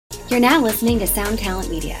You're now listening to Sound Talent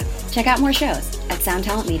Media. Check out more shows at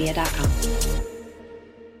soundtalentmedia.com.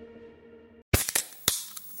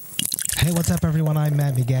 Hey, what's up, everyone? I'm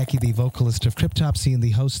Matt McGachy, the vocalist of Cryptopsy and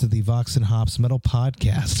the host of the Vox and Hops Metal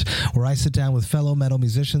Podcast, where I sit down with fellow metal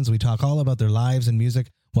musicians. We talk all about their lives and music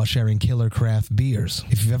while sharing killer craft beers.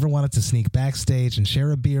 If you've ever wanted to sneak backstage and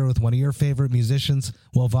share a beer with one of your favorite musicians,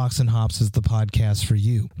 well, Vox and Hops is the podcast for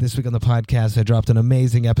you. This week on the podcast, I dropped an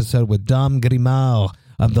amazing episode with Dom Grimal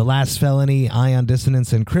of The Last Felony, Ion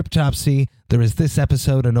Dissonance, and Cryptopsy. There is this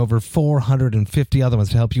episode and over 450 other ones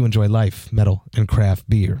to help you enjoy life, metal, and craft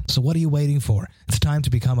beer. So what are you waiting for? It's time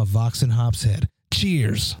to become a Vox and Hops head.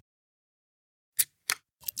 Cheers!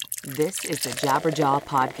 This is the Jabberjaw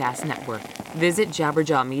Podcast Network. Visit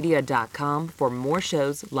jabberjawmedia.com for more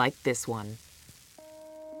shows like this one.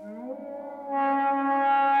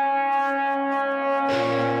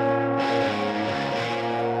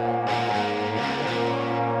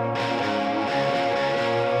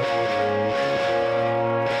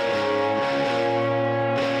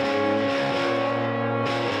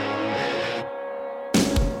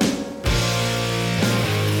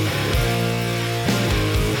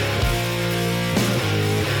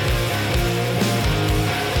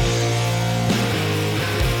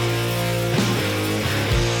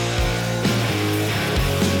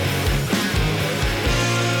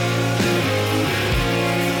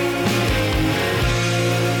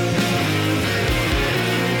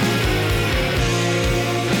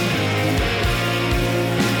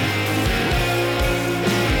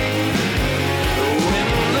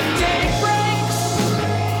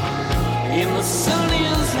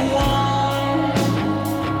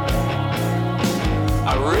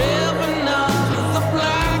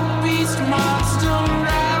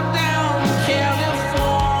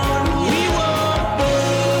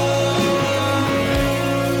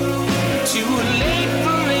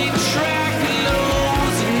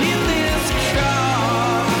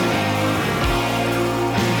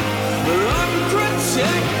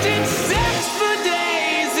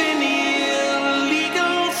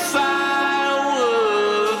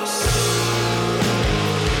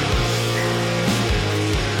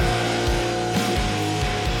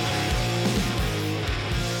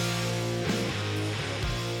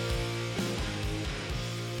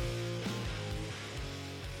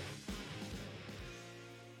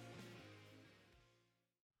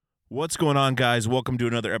 What's going on, guys? Welcome to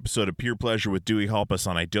another episode of Pure Pleasure with Dewey Halpus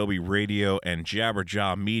on Adobe Radio and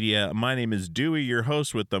Jabberjaw Media. My name is Dewey, your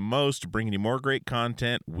host with the most, bringing you more great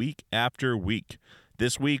content week after week.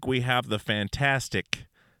 This week we have the fantastic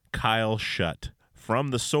Kyle Shutt from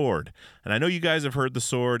The Sword. And I know you guys have heard The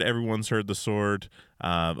Sword. Everyone's heard The Sword.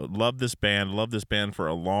 Love this band for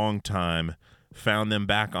a long time. Found them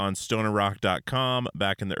back on stonerrock.com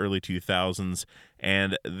back in the early 2000s,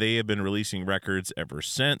 and they have been releasing records ever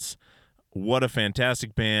since. What a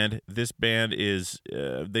fantastic band. This band is,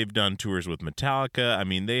 they've done tours with Metallica. I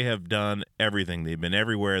mean, they have done everything. They've been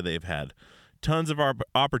everywhere. They've had tons of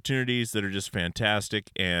opportunities that are just fantastic,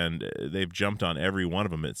 and they've jumped on every one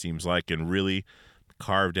of them, it seems like, and really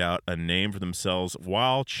carved out a name for themselves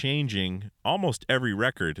while changing almost every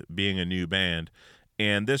record, being a new band.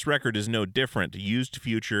 And this record is no different. Used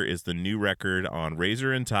Future is the new record on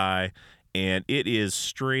Razor and Tie, and it is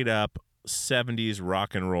straight up 70s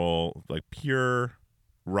rock and roll, like pure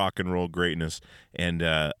rock and roll greatness. And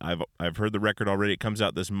I've heard the record already. It comes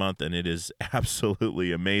out this month, and it is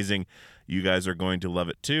absolutely amazing. You guys are going to love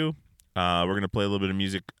it too. We're going to play a little bit of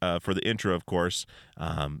music for the intro, of course.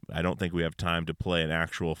 I don't think we have time to play an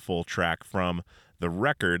actual full track from the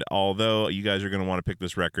record, although you guys are going to want to pick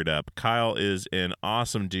this record up. Kyle is an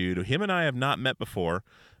awesome dude. Him and I have not met before.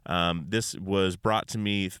 This was brought to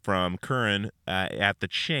me from Curran at The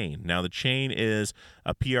Chain. Now, The Chain is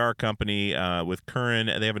a PR company with Curran.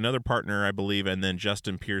 They have another partner, I believe, and then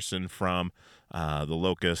Justin Pearson from The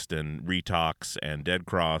Locust and Retox and Dead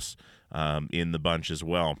Cross in the bunch as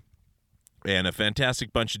well. And a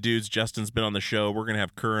fantastic bunch of dudes. Justin's been on the show. We're going to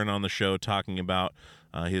have Curran on the show talking about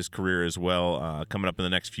his career as well coming up in the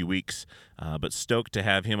next few weeks. But stoked to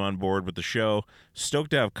have him on board with the show. Stoked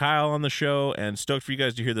to have Kyle on the show, and stoked for you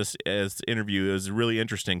guys to hear this as interview. It was really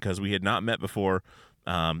interesting because we had not met before,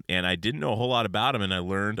 and I didn't know a whole lot about him, and I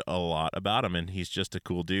learned a lot about him. And he's just a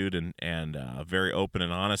cool dude and very open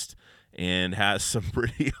and honest, and has some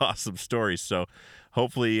pretty awesome stories. So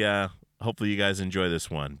hopefully you guys enjoy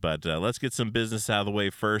this one. But let's get some business out of the way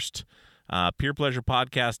first.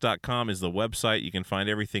 PurePleasurePodcast.com is the website. You can find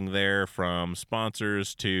everything there, from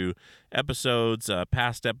sponsors to episodes,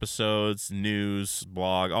 past episodes, news,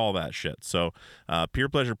 blog, all that shit. So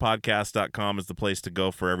PurePleasurePodcast.com is the place to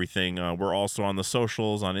go for everything. We're also on the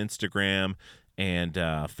socials, on Instagram and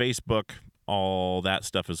Facebook, all that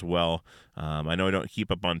stuff as well. I know I don't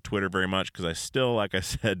keep up on Twitter very much because I still, like I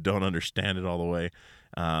said, don't understand it all the way.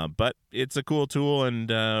 But it's a cool tool, and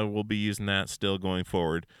we'll be using that still going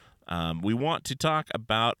forward. We want to talk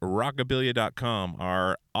about Rockabilia.com,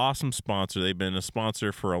 our awesome sponsor. They've been a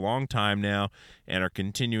sponsor for a long time now and are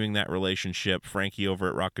continuing that relationship. Frankie over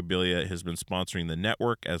at Rockabilia has been sponsoring the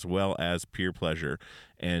network as well as Pure Pleasure,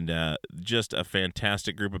 and just a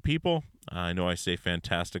fantastic group of people. I know I say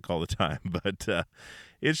fantastic all the time, but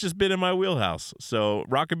it's just been in my wheelhouse. So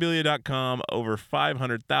Rockabilia.com, over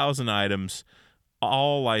 500,000 items,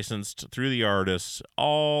 all licensed through the artists,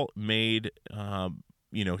 all made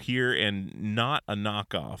here, and not a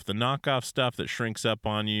knockoff. The knockoff stuff that shrinks up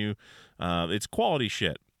on you, it's quality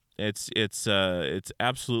shit. It's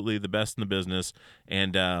absolutely the best in the business.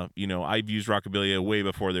 And I've used Rockabilia way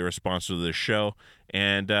before they were a sponsor of this show,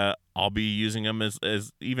 and I'll be using them as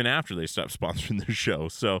even after they stop sponsoring the show.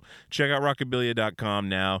 So check out Rockabilia.com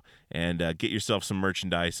now and get yourself some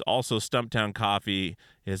merchandise. Also, Stumptown Coffee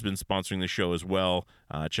has been sponsoring the show as well.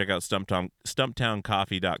 Check out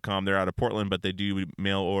StumptownCoffee.com. They're out of Portland, but they do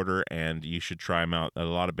mail order, and you should try them out. A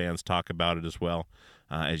lot of bands talk about it as well,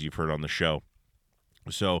 as you've heard on the show.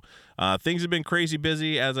 So things have been crazy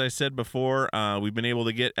busy, as I said before. We've been able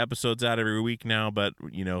to get episodes out every week now, but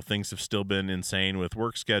things have still been insane with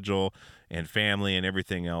work schedule and family and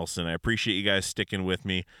everything else. And I appreciate you guys sticking with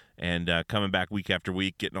me and coming back week after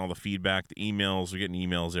week, getting all the feedback, the emails. We're getting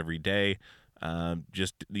emails every day,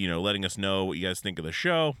 just letting us know what you guys think of the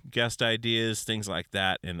show, guest ideas, things like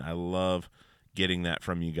that. And I love getting that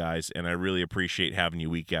from you guys, and I really appreciate having you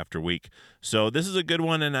week after week. So this is a good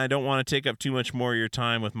one, and I don't want to take up too much more of your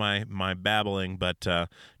time with my babbling, but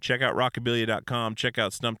check out Rockabilia.com, check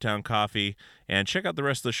out Stumptown Coffee, and check out the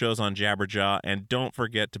rest of the shows on Jabberjaw, and don't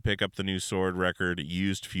forget to pick up the new Sword record,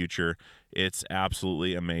 Used Future. It's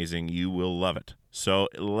absolutely amazing. You will love it. So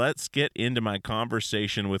let's get into my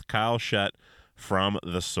conversation with Kyle Shutt from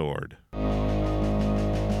The Sword.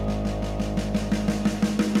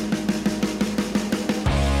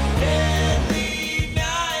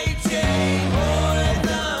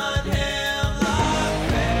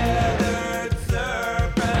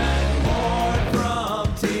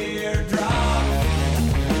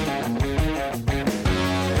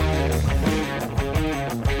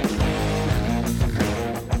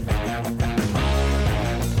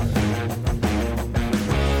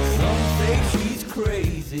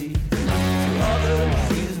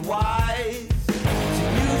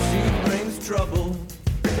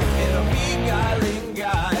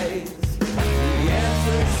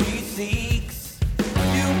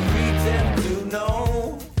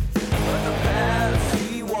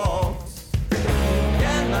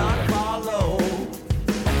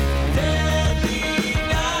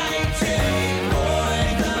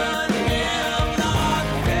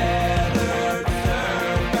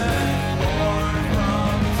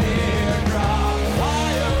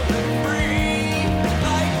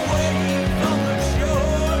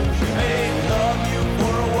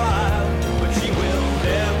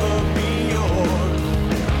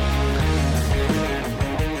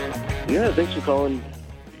 Thanks for calling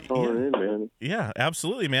in, man. Yeah,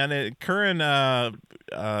 absolutely, man. Curran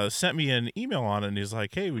sent me an email on it, and he's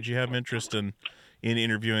like, hey, would you have interest in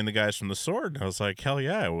interviewing the guys from The Sword? And I was like, hell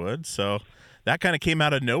yeah, I would. So that kind of came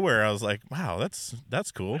out of nowhere. I was like, wow, that's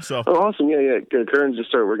cool. So awesome. Yeah. Curran just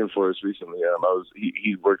started working for us recently.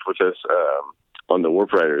 He worked with us on the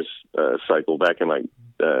Warp Riders cycle back in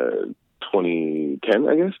 2010,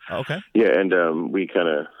 I guess. Okay. Yeah, and we kind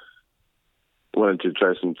of wanted to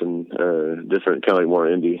try something different, kind of more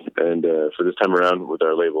indie, and for this time around with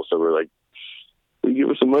our label, so we're like, we give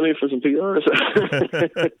us some money for some PR.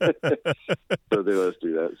 So they let us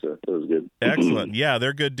do that, so it was good. Excellent. Yeah,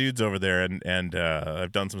 they're good dudes over there, and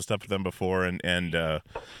I've done some stuff with them before, and I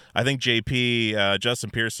think JP, Justin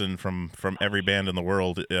Pearson from every band in the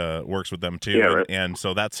world works with them too. Yeah, right. And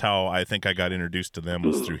so that's how I think I got introduced to them,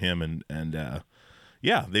 was through him, and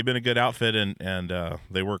yeah, they've been a good outfit, and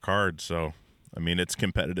they work hard, so I mean, it's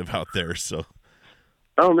competitive out there. So,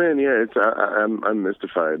 oh man, yeah, I'm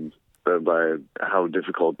mystified by how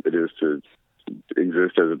difficult it is to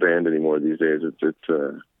exist as a band anymore these days. It's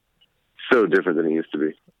so different than it used to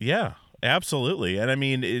be. Yeah, absolutely. And I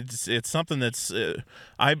mean, it's something that's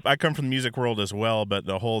I come from the music world as well, but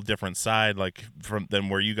a whole different side, like than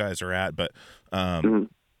where you guys are at. But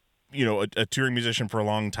a touring musician for a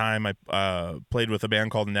long time. I played with a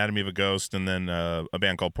band called Anatomy of a Ghost, and then a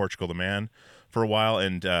band called Portugal the Man for a while,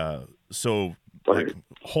 and so like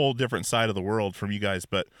whole different side of the world from you guys,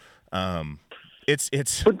 but it's but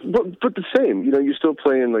the same. You're still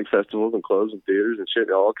playing like festivals and clubs and theaters and shit,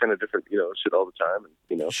 all kind of different, shit all the time,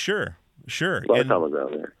 and Sure. A lot of common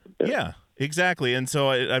ground there. Yeah, exactly. And so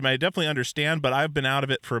I definitely understand, but I've been out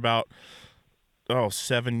of it for about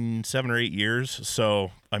 7 or 8 years.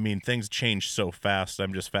 So I mean, things change so fast.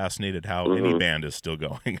 I'm just fascinated how any band is still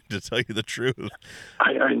going. To tell you the truth,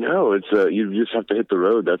 I know it's you just have to hit the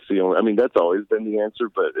road. That's the only. I mean, that's always been the answer,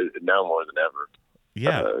 but now more than ever,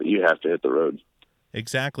 you have to hit the road.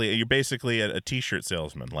 Exactly. You're basically a T-shirt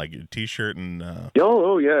salesman, like a T-shirt and.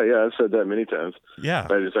 Oh yeah. I've said that many times. Yeah.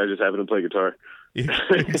 I just happen to play guitar.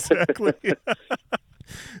 Exactly.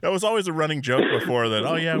 That was always a running joke before that.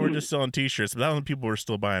 Oh yeah, we're just selling T-shirts, but that was when people were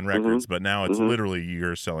still buying records. But now it's literally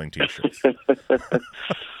you're selling T-shirts.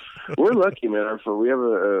 We're lucky, man. We have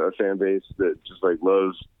a fan base that just like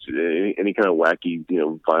loves any kind of wacky,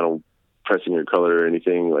 vinyl pressing or color or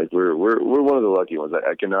anything. Like we're one of the lucky ones.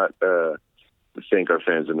 I cannot thank our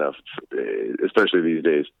fans enough, especially these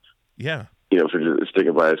days. Yeah. For just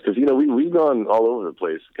sticking by us, because we've gone all over the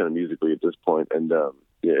place, kind of musically at this point, and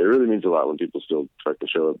it really means a lot when people still fucking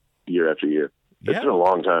show up year after year. It's been a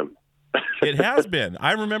long time. It has been.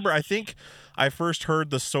 I remember. I think I first heard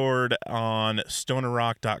The Sword on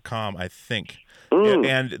stonerrock.com. I think,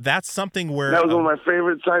 and that's something where that was one of my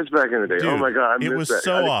favorite sites back in the day. Dude, oh my god, it was that.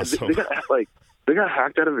 so awesome. They got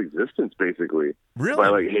hacked out of existence basically, really, by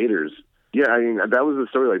like haters. Yeah, I mean that was the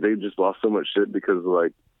story. Like they just lost so much shit because of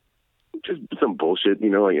like just some bullshit,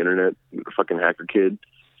 like internet fucking hacker kid,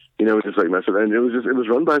 just like mess up. And it was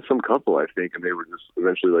run by some couple, I think, and they were just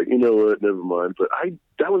eventually like, you know what, never mind. But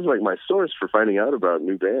that was like my source for finding out about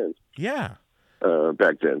new bands. Yeah.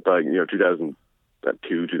 Back then, probably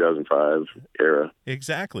 2002, 2005 era.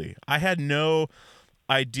 Exactly. I had no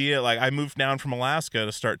idea. Like I moved down from Alaska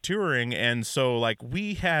to start touring, and so like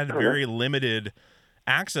we had very limited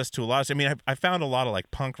access to a lot of, I mean, I found a lot of like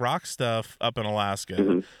punk rock stuff up in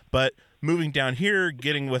Alaska, but moving down here,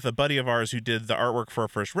 getting with a buddy of ours who did the artwork for our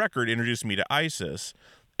first record, introduced me to ISIS,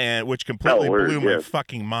 and which completely blew my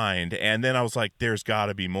fucking mind. And then I was like, there's got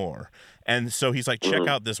to be more. And so he's like, check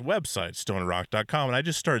out this website, stonerrock.com. And I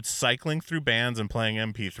just started cycling through bands and playing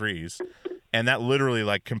MP3s. And that literally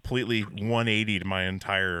like completely 180'd my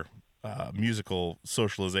entire musical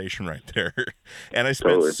socialization right there. And I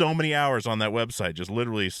spent so many hours on that website just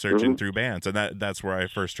literally searching through bands, and that's where I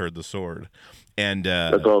first heard The Sword. And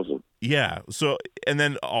that's awesome. Yeah. So and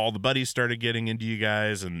then all the buddies started getting into you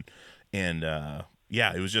guys, and it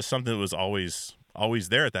was just something that was always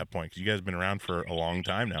there at that point, because you guys have been around for a long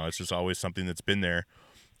time now. It's just always something that's been there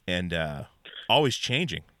and always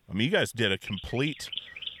changing. I mean, you guys did a complete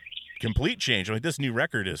change. Like this new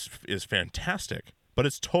record is fantastic. But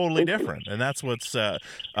it's totally different, and that's what's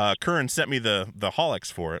Curran sent me the holics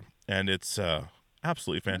for it, and it's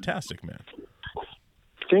absolutely fantastic, man.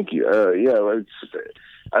 Thank you.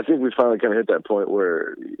 I think we finally kind of hit that point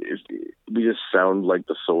where we just sound like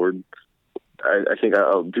The Sword. I think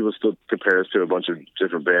people still compare us to a bunch of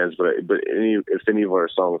different bands, but if any of our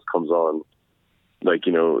songs comes on, like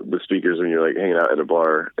the speakers when you're like hanging out at a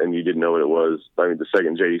bar and you didn't know what it was. I mean, the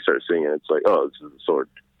second JD starts singing, it's like, oh, this is The Sword.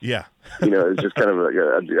 Yeah. It's just kind of like,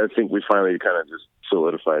 I think we finally kind of just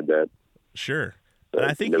solidified that. Sure. And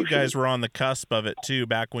I think you guys were on the cusp of it too,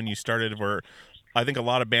 back when you started, where I think a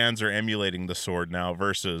lot of bands are emulating The Sword now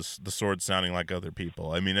versus The Sword sounding like other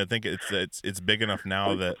people. I mean, I think it's big enough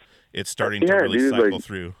now that it's starting to really cycle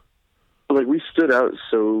through. Like we stood out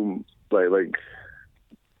so like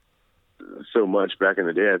so much back in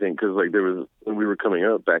the day, I think, because like there was, when we were coming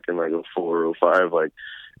up back in like 04 or 05, like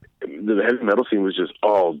the heavy metal scene was just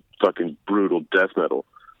all fucking brutal death metal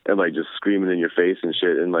and like just screaming in your face and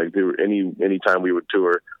shit. And like there were any time we would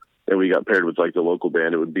tour and we got paired with like the local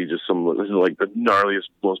band, it would be just this is like the gnarliest,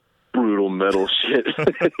 most brutal metal shit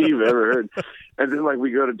you've ever heard. And then like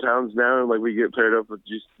we go to towns now and like we get paired up with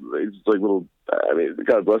just it's like little, I mean,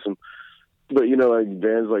 God bless them, but like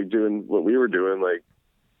bands like doing what we were doing like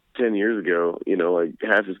 10 years ago, like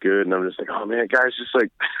half as good, and I'm just like, oh man, guys, just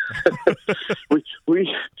like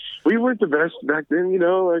we weren't the best back then,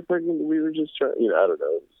 like fucking, we were just trying, I don't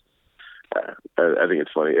know. I think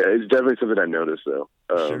it's funny. It's definitely something I noticed though,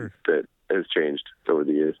 that has changed over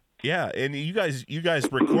the years. Yeah, and you guys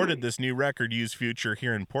recorded this new record, Use Future,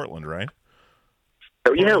 here in Portland, right?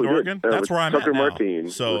 Oh yeah, we Oregon. Did. That's where I'm Tucker at now. Martin,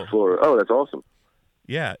 so, Florida. Oh, that's awesome.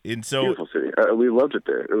 Yeah, and so beautiful city. We loved it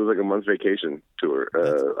there. It was like a month's vacation tour.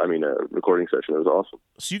 A recording session. It was awesome.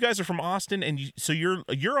 So you guys are from Austin, and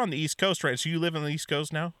you're on the East Coast, right? So you live on the East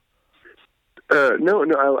Coast now? No,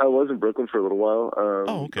 I was in Brooklyn for a little while.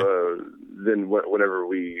 Okay. Then whenever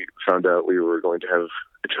we found out we were going to have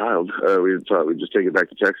a child, we thought we'd just take it back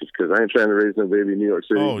to Texas because I ain't trying to raise no baby in New York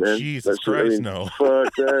City. Oh, man. Jesus Christ, no.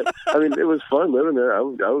 Fuck that. It was fun living there. I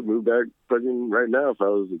would move back fucking right now if I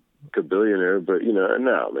was a billionaire, but,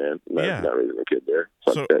 no, man. Not raising a kid there.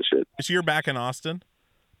 Fuck that shit. So you're back in Austin?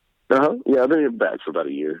 Uh-huh. Yeah, I've been back for about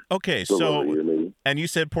a year. Okay, so, and you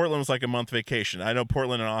said Portland was like a month vacation. I know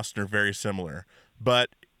Portland and Austin are very similar, but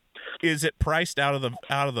is it priced out of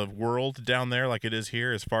the world down there like it is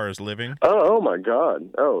here as far as living? Oh my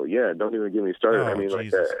God. Oh yeah, don't even get me started. Oh,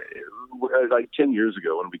 like 10 years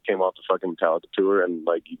ago when we came off the fucking Metallica tour and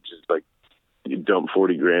you dump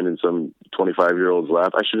 $40,000 in some 25-year-old's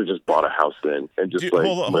lap. I should have just bought a house then and just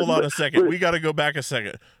hold on a second. We got to go back a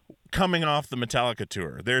second. Coming off the Metallica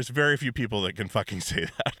tour, there's very few people that can fucking say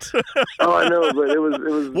that. Oh, I know, but it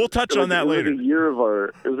was. We'll touch on that later. It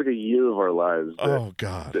was like a year of our lives. Oh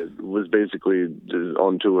God, that was basically just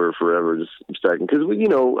on tour forever, just stacking. Because you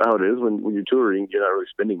know how it is when you're touring, you're not really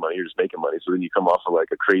spending money, you're just making money. So then you come off of like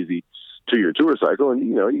a crazy 2-year tour cycle, and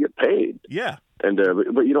you get paid. Yeah. And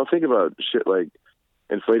but you don't think about shit like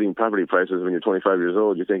inflating property prices when you're 25 years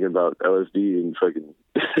old. You're thinking about LSD and fucking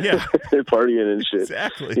partying and shit.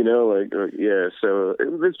 Exactly. So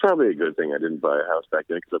it's probably a good thing I didn't buy a house back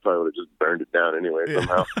then because I probably would have just burned it down anyway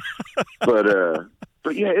somehow. But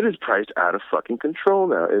yeah, it is priced out of fucking control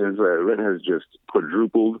now. It is rent has just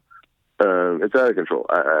quadrupled. It's out of control.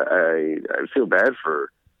 I feel bad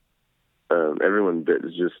for everyone that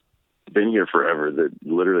has just been here forever that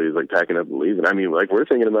literally is like packing up and leaving. I mean, like we're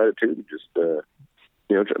thinking about it too. Just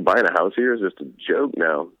buying a house here is just a joke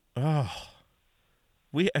now. Oh,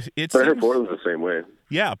 but I heard Portland's the same way.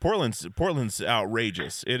 Yeah, Portland's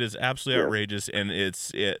outrageous. It is absolutely outrageous, and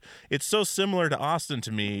it's so similar to Austin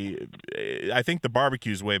to me. I think the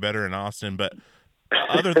barbecue's way better in Austin, but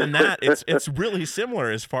other than that, it's really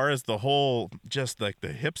similar as far as the whole just like the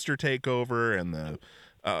hipster takeover and the.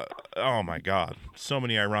 Oh my God! So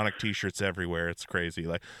many ironic T-shirts everywhere. It's crazy.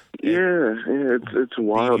 It's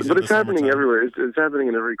wild, but it's happening everywhere. It's happening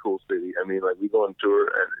in every cool city. I mean, like we go on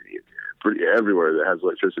tour pretty everywhere that has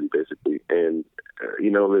electricity, basically. And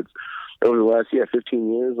it's over the last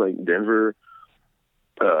 15 years, like Denver,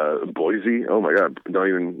 Boise. Oh my God! Don't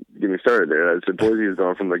even get me started there. I said Boise has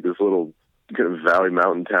gone from like this little kind of valley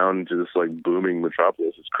mountain town to this like booming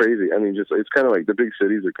metropolis. It's crazy. I mean, it's kind of like the big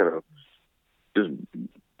cities are kind of just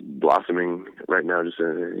blossoming right now,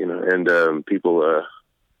 and people,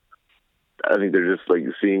 I think they're just like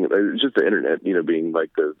seeing just the internet, being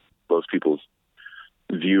like most people's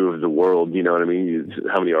view of the world. You know what I mean?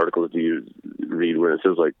 How many articles do you read where it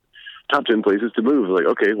says like top 10 places to move? Like,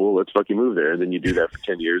 okay, well, let's fucking move there. And then you do that for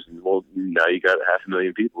 10 years, and now you got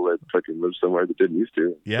 500,000 people that fucking live somewhere that didn't used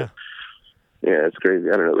to. Yeah. Yeah, it's crazy.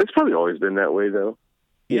 I don't know. It's probably always been that way, though.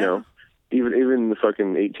 You know? Even in the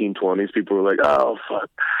fucking 1820s, people were like, "Oh fuck,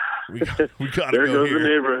 we gotta there go goes here. the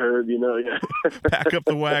neighborhood," Yeah. Pack up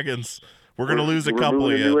the wagons. We're gonna lose a couple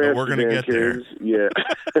of you, but we're gonna get there. Yeah.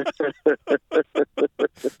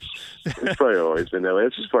 It's probably always been that way.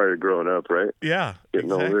 It's just part of growing up, right? Yeah, Getting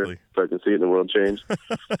exactly. older, so I can see it in the world change.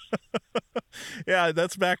 Yeah,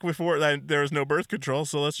 that's back before there was no birth control.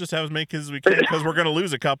 So let's just have as many kids as we can because we're gonna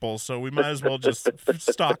lose a couple. So we might as well just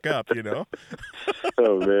stock up,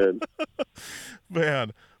 Oh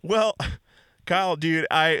man. Well, Kyle, dude,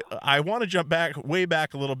 I want to jump way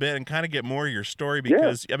back a little bit and kind of get more of your story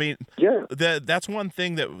because I mean, that's one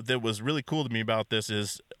thing that was really cool to me about this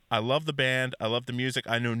is I love the band, I love the music.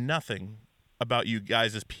 I know nothing about you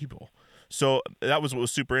guys as people. So that was what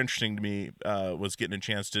was super interesting to me, was getting a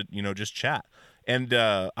chance to, just chat. And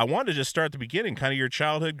I wanted to just start at the beginning, kind of your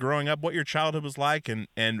childhood growing up, what your childhood was like, and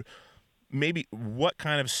maybe what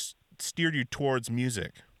kind of steered you towards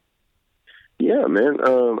music. Yeah, man.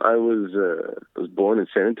 I was born in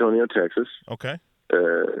San Antonio, Texas. Okay.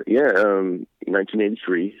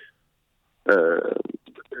 1983. In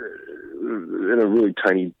a really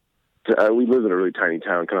tiny. We lived in a really tiny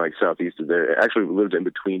town, kind of like southeast of there. Actually, we lived in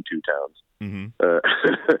between two towns,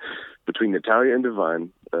 between Natalia and Devine,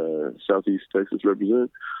 southeast Texas represent.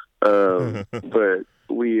 But I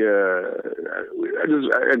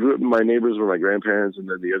grew up. My neighbors were my grandparents, and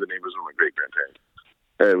then the other neighbors were my great grandparents.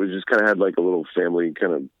 We just kind of had like a little family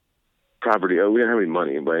kind of property. We didn't have any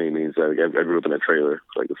money by any means. I grew up in a trailer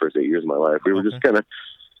for like the first 8 years of my life. We were just kind of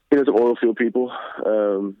it's oil field people,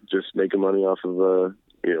 just making money off of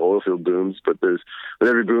oil field booms. But with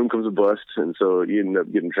every boom comes a bust, and so you end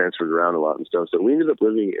up getting transferred around a lot and stuff. So we ended up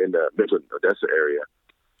living in the Midland, Odessa area.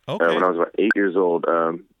 Okay. When I was about 8 years old.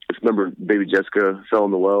 Remember Baby Jessica fell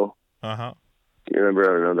in the well? Uh-huh. You remember?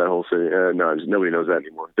 I don't know that whole city. No, nobody knows that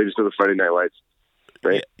anymore. They just know the Friday Night Lights.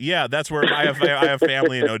 Right? Yeah, that's where I have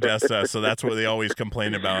family in Odessa, so that's what they always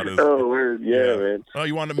complain about. Is weird. Yeah, man. Oh,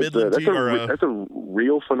 you want a Midland tea that's a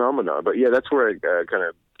real phenomenon. But yeah, that's where I kind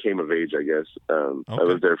of came of age, I guess. I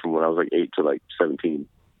lived there from when I was like 8 to like 17.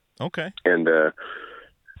 Okay. And I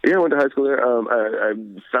went to high school there. I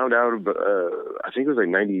found out about, I think it was like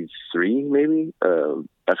 93, maybe.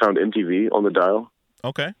 I found MTV on the dial.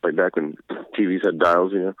 Okay. Like back when TVs had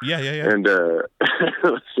dials, Yeah. And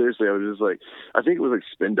seriously, I was just like, I think it was like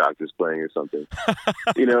Spin Doctors playing or something.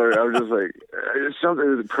 Or I was just like, something,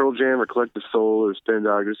 it was Pearl Jam or Collective Soul or Spin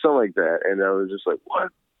Doctors, something like that. And I was just like, what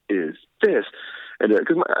is this? And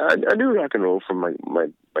because I knew rock and roll from my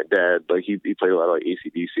dad. Like he played a lot of like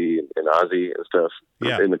AC/DC and Ozzy and stuff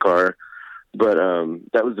in the car. But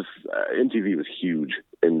that was MTV was huge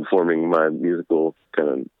in forming my musical kind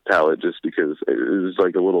of palette, just because it was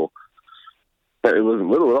like a little. It wasn't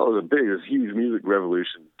little at all. It was a huge music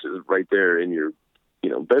revolution, just right there in your,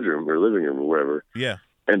 bedroom or living room or wherever. Yeah.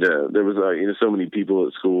 And there was so many people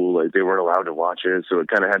at school, like they weren't allowed to watch it, so it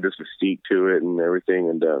kind of had this mystique to it and everything.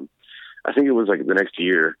 And I think it was like the next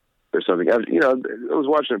year or something. I was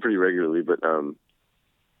watching it pretty regularly, but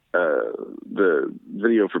the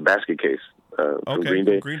video for Basket Case from Green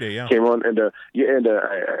Day came on, and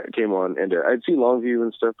I came on, and I'd seen Longview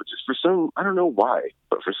and stuff, but just for some, I don't know why,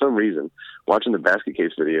 but for some reason, watching the Basket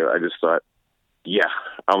Case video, I just thought, yeah,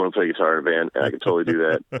 I'm gonna play guitar in a band, and I can totally do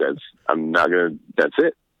that. That's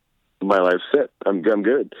it. My life's set. I'm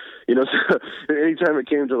good. So anytime it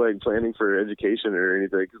came to like planning for education or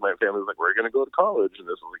anything, because my family was like, we're gonna go to college, and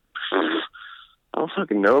this was like, I don't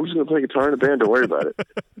fucking know. I'm just gonna play guitar in a band. Don't worry about it.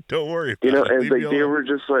 Don't worry. And like they were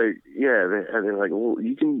just like, they're like, well,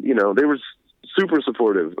 you can. They were super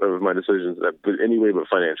supportive of my decisions, but anyway, but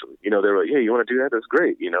financially. They were like, hey, you want to do that? That's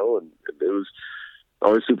great. And it was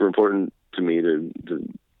always super important to me to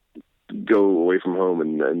go away from home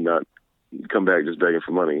and not come back just begging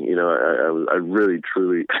for money. I really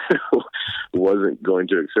truly wasn't going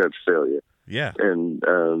to accept failure. Yeah. And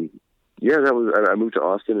that was. I moved to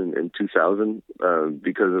Austin in 2000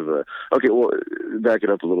 because of back it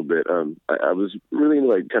up a little bit. I was really into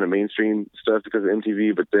like kind of mainstream stuff because of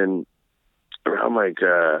MTV, but then around like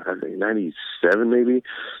I think 97 maybe,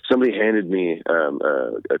 somebody handed me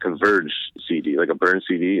a Converge CD, like a Burn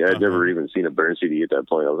CD. I'd never even seen a Burn CD at that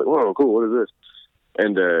point. I was like, whoa, cool, what is this?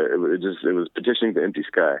 And it was Petitioning the Empty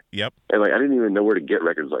Sky. Yep. And like I didn't even know where to get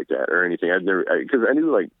records like that or anything. Because I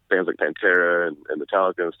knew like bands like Pantera and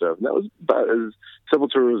Metallica and stuff. And that was about as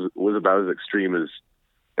Sepultura was about as extreme as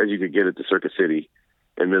you could get at the Circuit City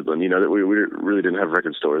in Midland. That we really didn't have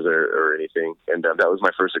record stores there or anything. And that was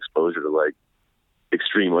my first exposure to like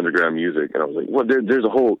extreme underground music. And I was like, what? There's a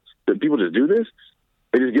whole. Did people just do this?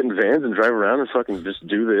 They just get in vans and drive around and fucking just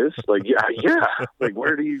do this? Like, yeah. Like,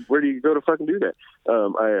 where do you go to fucking do that?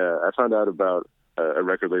 I found out about a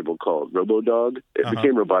record label called RoboDog. It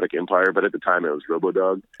became Robotic Empire, but at the time it was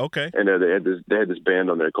RoboDog. Okay. And they had this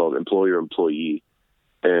band on there called Employer Employee,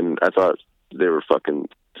 and I thought they were fucking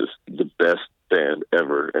just the best band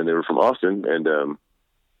ever. And they were from Austin, and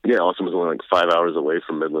Austin was only like 5 hours away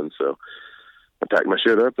from Midland, so I packed my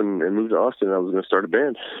shit up and moved to Austin. I was going to start a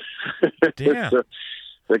band. Damn. So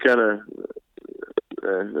that kind of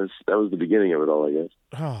that was the beginning of it all, I guess.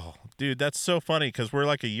 Oh, dude, that's so funny because we're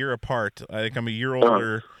like a year apart. I think I'm a year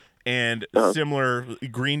older, and similar.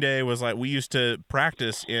 Green Day was like we used to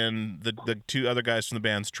practice in the two other guys from the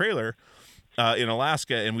band's trailer in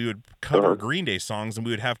Alaska, and we would cover Green Day songs, and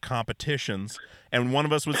we would have competitions. And one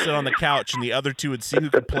of us would sit on the couch, and the other two would see who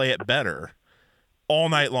could play it better. All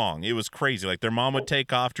night long. It was crazy. Like their mom would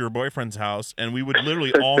take off to her boyfriend's house, and we would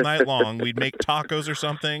literally all night long, we'd make tacos or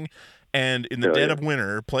something, and in the dead of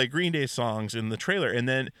winter, play Green Day songs in the trailer. And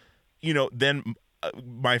then,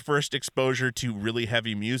 my first exposure to really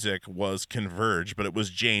heavy music was Converge, but it was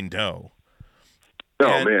Jane Doe.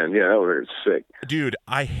 Oh, man. Yeah, that was sick. Dude,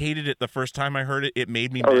 I hated it the first time I heard it. It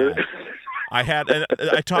made me mad. Really?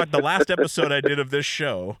 I talked the last episode I did of this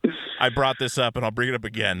show. I brought this up, and I'll bring it up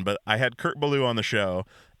again, but I had Kurt Ballou on the show,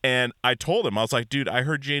 and I told him, I was like, dude, I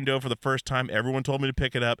heard Jane Doe for the first time. Everyone told me to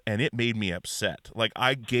pick it up, and it made me upset. Like,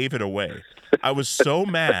 I gave it away. I was so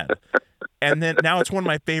mad. And then now it's one of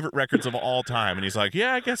my favorite records of all time. And he's like,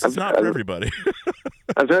 yeah, I guess it's not for everybody.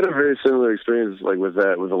 I've had a very similar experience like with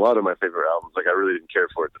that, with a lot of my favorite albums. Like, I really didn't care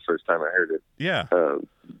for it the first time I heard it. Yeah.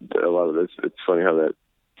 a lot of this. It's funny how that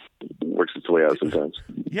works its way out sometimes.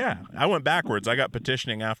 Yeah, I went backwards. I got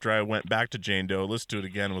petitioning after I went back to Jane Doe, listened to it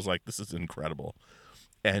again, and was like, this is incredible.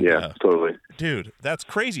 And yeah, totally. Dude, that's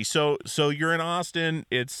crazy. So you're in Austin,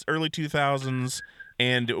 it's early 2000s,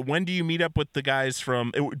 and when do you meet up with the guys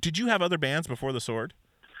from, did you have other bands before The Sword?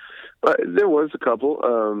 There was a couple.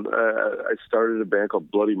 I started a band called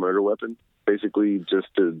Bloody Murder Weapon, basically just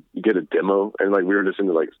to get a demo, and like we were just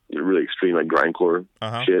into like really extreme like grindcore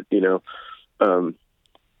shit, you know.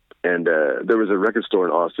 And there was a record store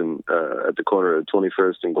in Austin at the corner of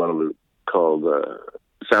 21st and Guadalupe called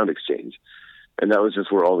Sound Exchange, and that was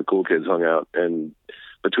just where all the cool kids hung out. And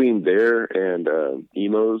between there and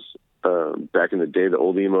emos, back in the day, the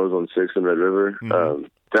old emos on 6th and Red River,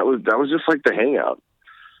 that was just like the hangout.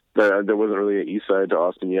 There wasn't really an east side to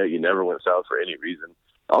Austin yet. You never went south for any reason.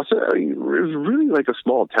 Also, I mean, it was really like a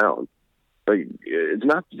small town. Like, it's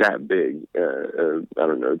not that big, I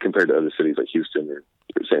don't know, compared to other cities like Houston or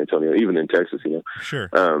San Antonio, even in Texas, you know. Sure.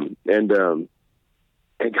 And God,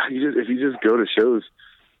 if you just go to shows,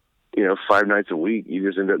 you know, 5 nights a week, you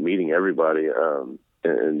just end up meeting everybody.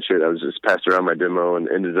 And shit, I was just passed around my demo and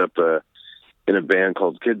ended up in a band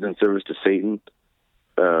called Kids in Service to Satan.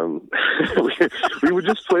 We would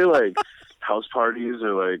just play like house parties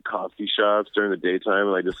or like coffee shops during the daytime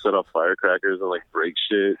and like just set off firecrackers and like break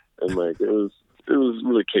shit, and like it was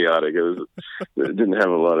really chaotic. It didn't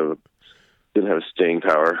have staying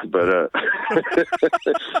power, but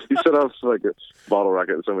you set off like a bottle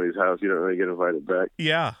rocket at somebody's house, you don't really get invited back.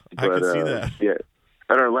 Yeah, I can see that. Yeah,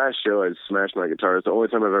 at our last show, I smashed my guitar. It's the only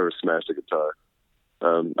time I've ever smashed a guitar.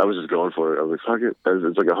 I was just going for it. I was like, fuck it.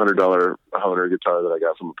 It's like $100 Honer guitar that I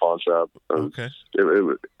got from a pawn shop. Okay.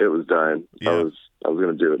 It was dying. Yeah. I was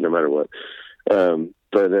going to do it no matter what.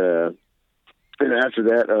 But and after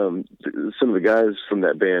that, some of the guys from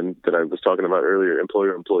that band that I was talking about earlier,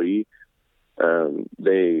 Employer Employee,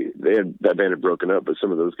 that band had broken up, but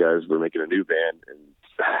some of those guys were making a new band, and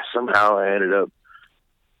somehow I ended up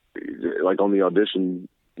like on the audition,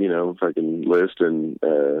 you know, fucking list, and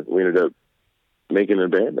we ended up making a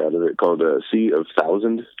band out of it called Sea of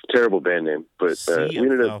Thousand. Terrible band name, but we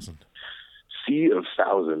ended up Sea of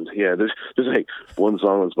Thousand. Yeah, there's like one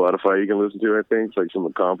song on Spotify you can listen to. I think it's like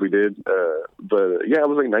some comp we did. But yeah, I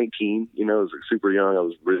was like 19. You know, I was like super young. I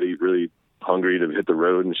was really, really hungry to hit the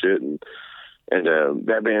road and shit. And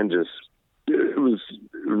that band it was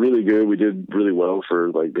really good. We did really well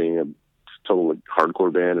for like being a total like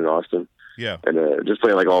hardcore band in Austin. Yeah. And just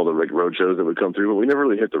playing like all the like road shows that would come through, but we never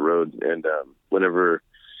really hit the road. And whenever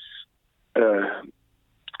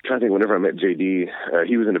I met JD,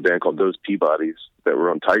 he was in a band called Those Peabodys that were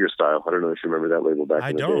on Tiger Style. I don't know if you remember that label back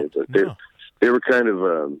in the day. But they were kind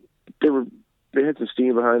of they had some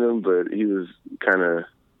steam behind them, but he was kind of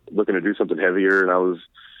looking to do something heavier, and I was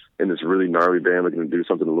in this really gnarly band looking to do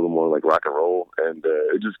something a little more like rock and roll. And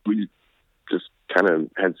we just kind of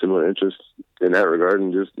had similar interests in that regard,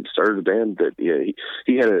 and just started a band that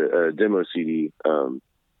he had a demo CD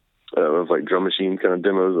of like drum machine kind of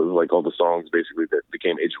demos of like all the songs basically that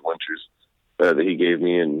became Age of Winters that he gave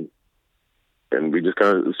me, and we just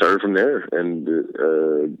kind of started from there,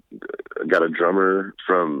 and got a drummer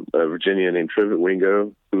from Virginia named Trivet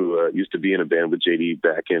Wingo, who used to be in a band with JD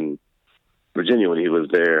back in Virginia when he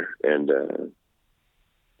lived there. And that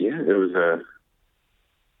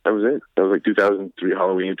was it. That was like 2003,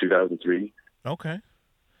 Halloween 2003. Okay.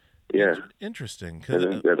 Yeah. Interesting.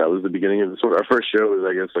 And that was the beginning of the sort. Our first show was,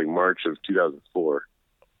 I guess, like March of 2004.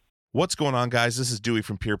 What's going on, guys? This is Dewey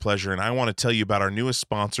from Peer Pleasure, and I want to tell you about our newest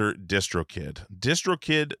sponsor, DistroKid.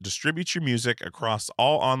 DistroKid distributes your music across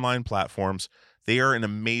all online platforms. They are an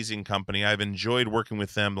amazing company. I've enjoyed working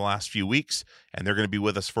with them the last few weeks, and they're going to be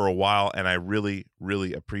with us for a while, and I really,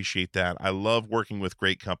 really appreciate that. I love working with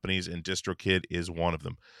great companies, and DistroKid is one of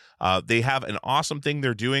them. They have an awesome thing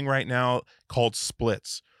they're doing right now called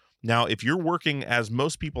splits. Now, if you're working, as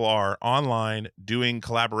most people are, online, doing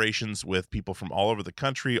collaborations with people from all over the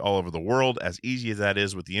country, all over the world, as easy as that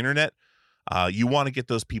is with the internet, you want to get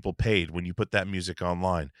those people paid when you put that music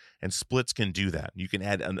online, and splits can do that. You can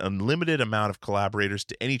add an unlimited amount of collaborators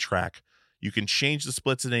to any track. You can change the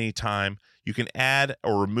splits at any time. You can add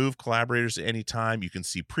or remove collaborators at any time. You can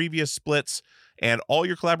see previous splits, and all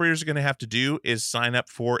your collaborators are going to have to do is sign up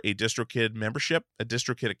for a DistroKid membership, a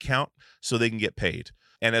DistroKid account, so they can get paid.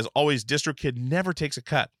 And as always, DistroKid never takes a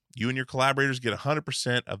cut. You and your collaborators get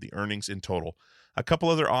 100% of the earnings in total. A couple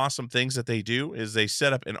other awesome things that they do is they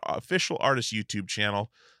set up an official artist YouTube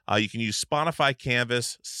channel. You can use Spotify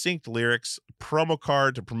Canvas, synced lyrics, promo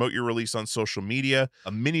card to promote your release on social media,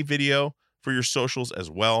 a mini video for your socials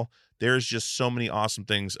as well. There's just so many awesome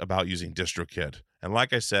things about using DistroKid. And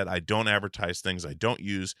like I said, I don't advertise things I don't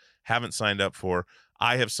use, haven't signed up for.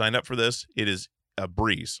 I have signed up for this. It is a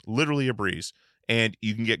breeze, literally a breeze, and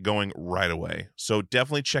you can get going right away. So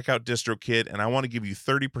definitely check out DistroKid, and I want to give you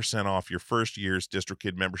 30% off your first year's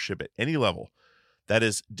DistroKid membership at any level. That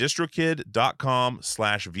is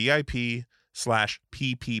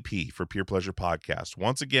distrokid.com/VIP/PPP for Peer Pleasure Podcast.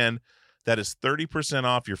 Once again, that is 30%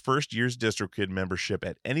 off your first year's DistroKid membership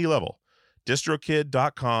at any level.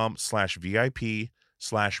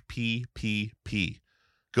 distrokid.com/VIP/PPP.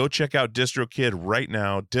 Go check out DistroKid right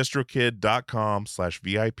now,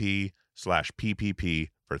 distrokid.com/VIP/PPP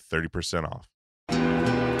for 30% off.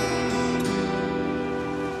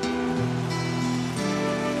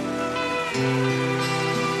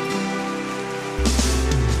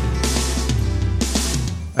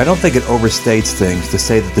 I don't think it overstates things to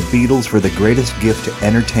say that the Beatles were the greatest gift to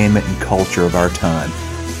entertainment and culture of our time,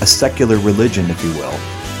 a secular religion, if you will,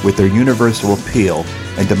 with their universal appeal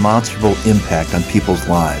and demonstrable impact on people's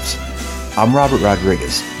lives. I'm Robert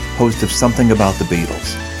Rodriguez, host of Something About the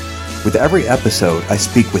Beatles. With every episode, I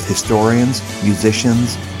speak with historians,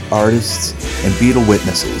 musicians, artists, and Beatle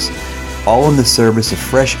witnesses, all in the service of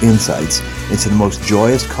fresh insights into the most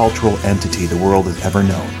joyous cultural entity the world has ever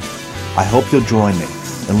known. I hope you'll join me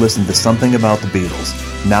and listen to Something About the Beatles,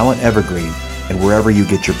 now on Evergreen and wherever you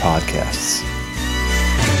get your podcasts.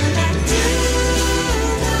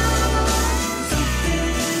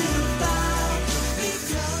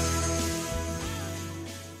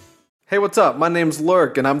 Hey, what's up? My name's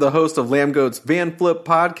Lurk, and I'm the host of Lambgoat's Van Flip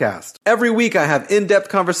podcast. Every week, I have in-depth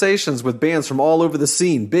conversations with bands from all over the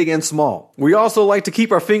scene, big and small. We also like to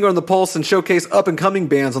keep our finger on the pulse and showcase up-and-coming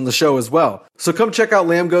bands on the show as well. So come check out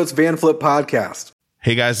Lambgoat's Van Flip podcast.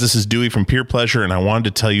 Hey guys, this is Dewey from Peer Pleasure, and I wanted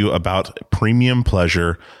to tell you about Premium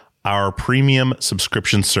Pleasure, our premium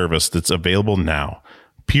subscription service that's available now.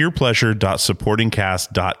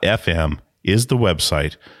 peerpleasure.supportingcast.fm is the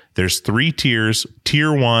website. There's 3 tiers,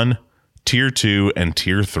 Tier 1, Tier 2, and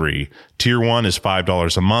Tier 3. Tier 1 is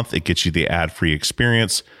 $5 a month. It gets you the ad-free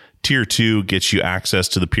experience. Tier 2 gets you access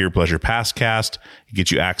to the Peer Pleasure Passcast. It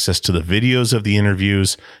gets you access to the videos of the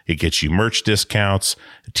interviews. It gets you merch discounts.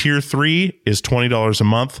 Tier 3 is $20 a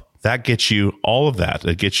month. That gets you all of that.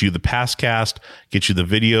 It gets you the Passcast, gets you the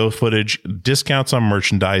video footage, discounts on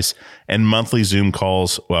merchandise, and monthly Zoom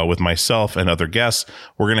calls with myself and other guests.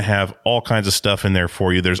 We're going to have all kinds of stuff in there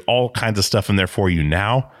for you. There's all kinds of stuff in there for you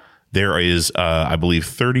now. There is, I believe,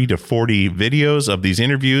 30 to 40 videos of these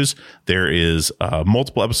interviews. There is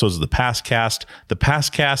multiple episodes of the Passcast. The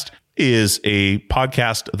Passcast is a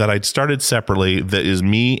podcast that I'd started separately that is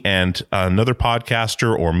me and another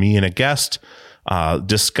podcaster or me and a guest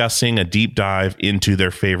discussing a deep dive into their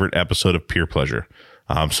favorite episode of Peer Pleasure.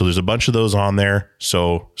 So there's a bunch of those on there.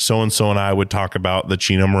 So-and-so and I would talk about the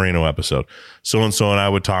Chino Moreno episode. So-and-so and I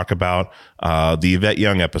would talk about the Yvette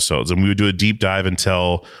Young episodes. And we would do a deep dive and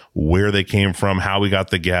tell where they came from, how we got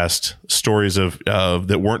the guest, stories of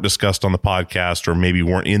that weren't discussed on the podcast or maybe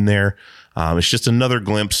weren't in there. It's just another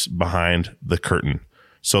glimpse behind the curtain.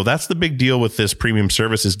 So that's the big deal with this premium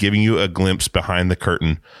service, is giving you a glimpse behind the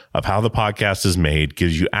curtain of how the podcast is made,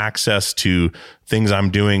 gives you access to things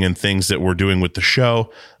I'm doing and things that we're doing with the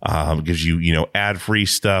show. Gives you, ad-free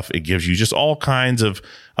stuff. It gives you just all kinds of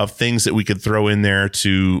things that we could throw in there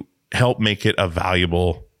to help make it a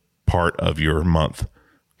valuable part of your month.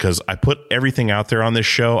 Because I put everything out there on this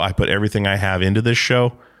show. I put everything I have into this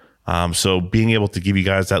show. So being able to give you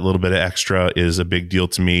guys that little bit of extra is a big deal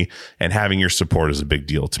to me, and having your support is a big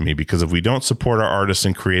deal to me, because if we don't support our artists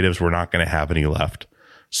and creatives, we're not going to have any left.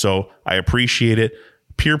 So I appreciate it.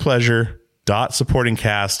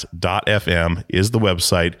 peerpleasure.supportingcast.fm is the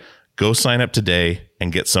website. Go sign up today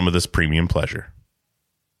and get some of this premium pleasure.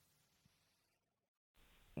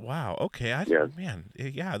 Wow. Okay.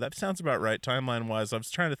 Yeah, that sounds about right. Timeline wise, I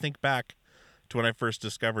was trying to think back to when I first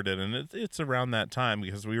discovered it, and it's around that time,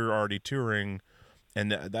 because we were already touring, and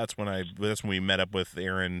that's when we met up with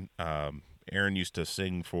Aaron. Aaron used to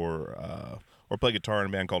sing for or play guitar in a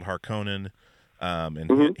band called Harkonnen, and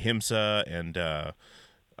Himsa, and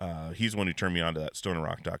he's the one who turned me on to that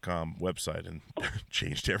stonerrock.com website and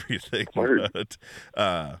changed everything. But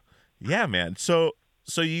yeah, man. So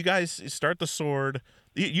you guys start the Sword.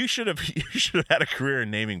 You should have had a career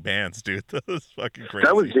in naming bands, dude. That was fucking crazy.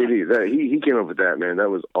 That was JD. He came up with that, man. That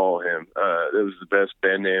was all him. It was the best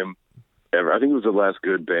band name ever. I think it was the last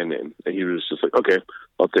good band name. And he was just like, okay,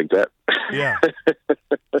 I'll take that. Yeah.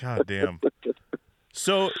 God damn.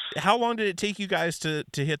 So how long did it take you guys to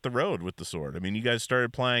hit the road with the Sword? I mean, you guys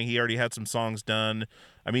started playing. He already had some songs done.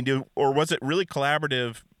 I mean, or was it really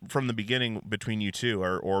collaborative from the beginning between you two,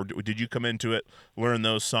 or did you come into it, learn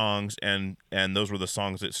those songs, and those were the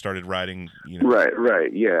songs that started writing? You know?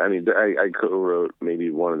 Right. Yeah, I mean, I co-wrote maybe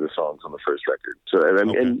one of the songs on the first record. So,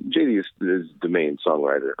 and JD is the main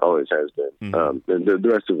songwriter, always has been. Mm-hmm. And the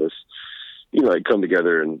rest of us, like come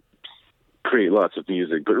together and create lots of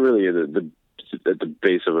music, but really at the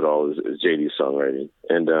base of it all is JD's songwriting.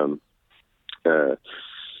 And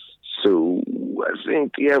so I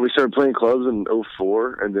think, we started playing clubs in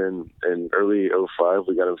 2004, and then in early 2005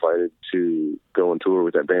 we got invited to go on tour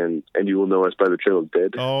with that band, And You Will Know Us by the Trail of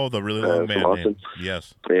Dead. Oh, the really long band name.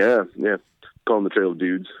 Yes. Yeah. Call them the Trail of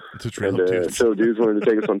Dudes. The Trail of Dudes. Trail of Dudes wanted to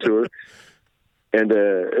take us on tour. And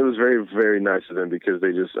it was very, very nice of them, because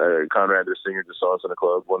they just, Conrad, their singer, just saw us in a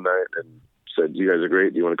club one night and said, "You guys are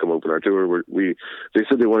great. Do you want to come open our tour?" They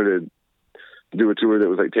said they wanted to do a tour that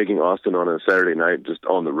was like taking Austin on a Saturday night just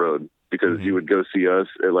on the road, because you would go see us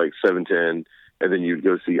at like 7:10, and then you'd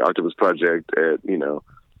go see Octopus Project at,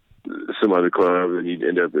 some other club, and you'd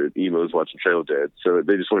end up at Emo's watching Trail of Dead. So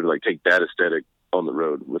they just wanted to like take that aesthetic on the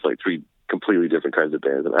road with like 3 completely different kinds of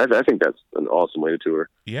bands. And I think that's an awesome way to tour.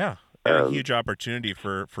 Yeah. And a huge opportunity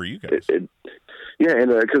for you guys. And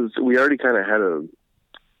because we already kind of had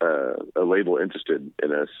a label interested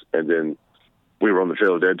in us, and then we were on the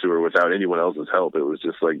Trail of Dead tour without anyone else's help. It was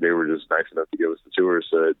just like they were just nice enough to give us the tour,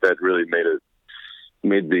 so that really made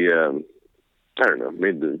the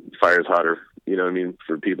fires hotter. You know what I mean?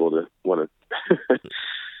 For people to want to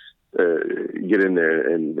get in there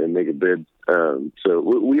and make a bid. So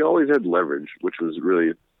we always had leverage, which was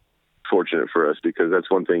really fortunate for us, because that's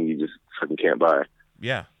one thing you just fucking can't buy.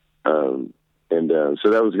 Yeah. So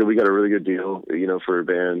that was good. We got a really good deal, for a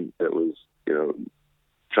band that was,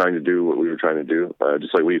 trying to do what we were trying to do.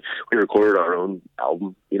 Just like we recorded our own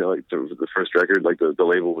album, like the first record, like the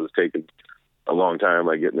label was taking a long time,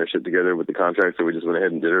 like getting their shit together with the contract. So we just went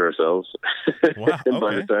ahead and did it ourselves. Wow. And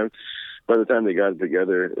Okay. by the time they got it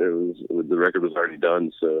together, the record was already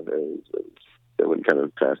done. So it went kind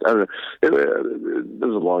of fast. I don't know. It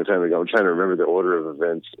was a long time ago. I'm trying to remember the order of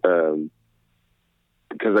events.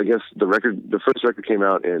 Because I guess the first record came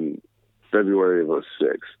out in February of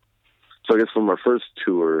 2006. So I guess from our first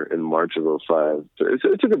tour in March of 2005,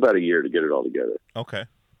 it took about a year to get it all together. Okay.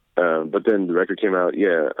 But then the record came out,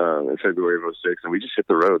 in February of 2006, and we just hit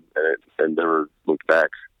the road and never looked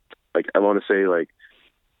back. Like, I want to say, like,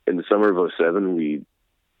 in the summer of 2007, we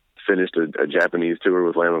finished a Japanese tour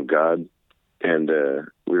with Lamb of God, and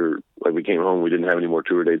we came home, we didn't have any more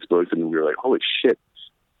tour dates booked, and we were like, holy shit.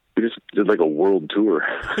 We just did like a world tour.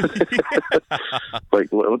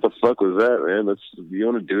 Like, what the fuck was that, man? You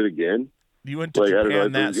want to do it again? You went to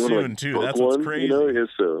Japan that soon, too. That's what's crazy.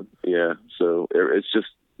 So it's just,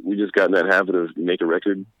 we just got in that habit of make a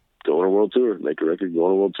record, go on a world tour, make a record, go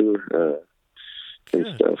on a world tour, and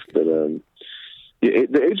stuff. But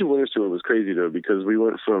the Age of Winters tour was crazy, though, because we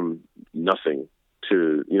went from nothing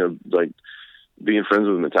to, like being friends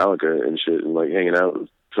with Metallica and shit, and like hanging out with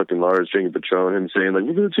fucking Lars, drinking Patron, and saying like,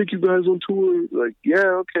 "We're gonna take you guys on tour." Like,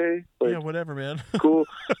 yeah, okay, like, yeah, whatever, man. Cool.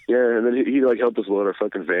 Yeah, and then he like helped us load our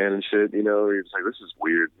fucking van and shit. He was like, "This is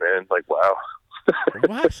weird, man." Like, wow.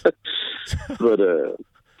 What? But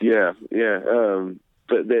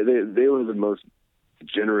but they were the most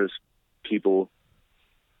generous people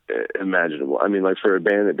imaginable. I mean, like, for a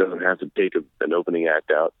band that doesn't have to take an opening act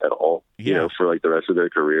out at all, for like the rest of their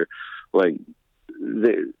career, like.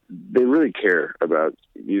 They really care about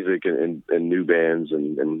music and new bands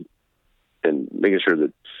and making sure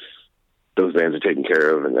that those bands are taken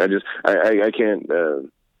care of. And I can't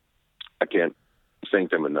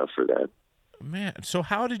thank them enough for that. Man, so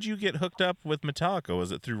how did you get hooked up with Metallica?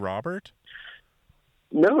 Was it through Robert?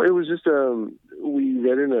 No, it was just we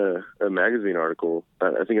read in a magazine article.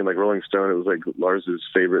 I think in like Rolling Stone, it was like Lars's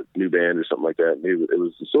favorite new band or something like that. Maybe it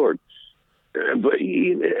was The Sword. But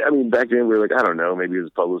back then we were like, I don't know, maybe his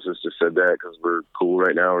publicist just said that because we're cool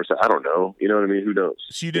right now, or so. I don't know. You know what I mean? Who knows?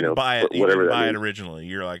 So you didn't buy it. You didn't buy it originally.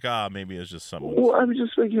 You're like, maybe it's just something. Well, I was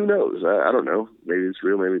just like, who knows? I don't know. Maybe it's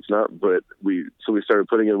real, maybe it's not. But we started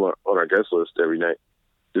putting him on our guest list every night,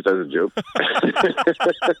 just as a joke.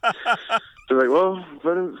 So like, well,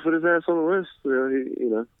 put his ass on the list.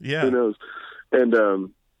 Yeah. Who knows? And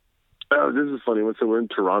this is funny. So we're in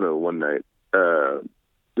Toronto one night.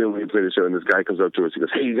 Then we played the show, and this guy comes up to us. He goes,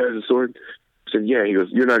 "Hey, you guys a Sword?" I said, "Yeah." He goes,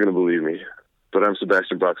 "You're not going to believe me, but I'm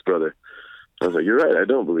Sebastian Bach's brother." I was like, "You're right, I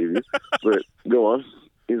don't believe you, but go on."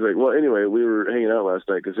 He's like, "Well, anyway, we were hanging out last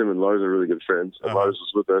night because him and Lars are really good friends, and Lars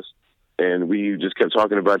was with us, And we just kept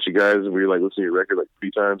talking about you guys, and we were like listening to your record like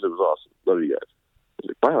 3 times. It was awesome. Love you guys. I was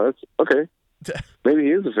like, wow, that's okay. Maybe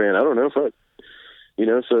he is a fan. I don't know. Fuck. You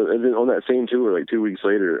know, so and then on that same tour, like 2 weeks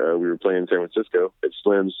later, we were playing in San Francisco at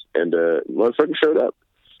Slim's, and motherfucker showed up,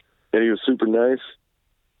 and he was super nice,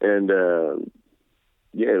 and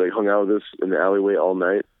yeah, like hung out with us in the alleyway all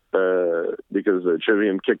night because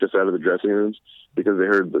Trivium kicked us out of the dressing rooms because they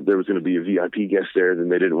heard that there was going to be a VIP guest there,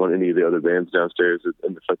 and they didn't want any of the other bands downstairs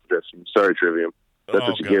in the fucking dressing room. Sorry, Trivium. That's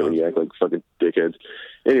what you get when you act like fucking dickheads.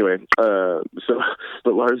 Anyway, but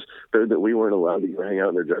Lars heard that we weren't allowed to hang out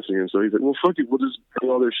in their dressing room, so he's like, well, fuck it, we'll just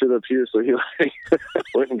bring all their shit up here. So he like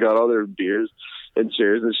went and got all their beers and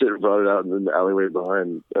chairs and shit and brought it out in the alleyway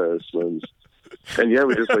behind Slim's. And yeah,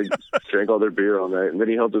 we just like drank all their beer all night, and then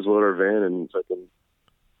he helped us load our van and fucking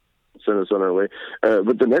sent us on our way.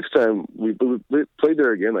 But the next time we played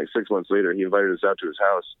there again, like 6 months later, he invited us out to his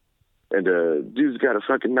house, and dude's got a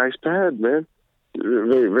fucking nice pad, man.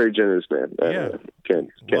 Very, very generous man. Yeah, can't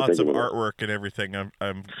lots of think artwork and everything.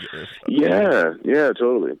 Yeah,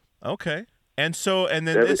 totally. Okay, and then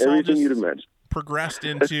this everything all just you'd imagine progressed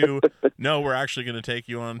into no, we're actually going to take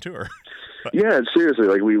you on tour. Yeah, seriously.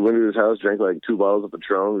 Like we went to his house, drank like 2 bottles of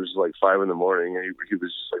Patron. It was like 5 a.m, and he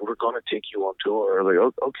was just like, "We're going to take you on tour." I was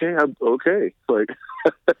like, "Okay, okay." Like,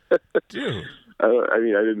 dude. I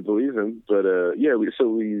mean, I didn't believe him, but yeah. We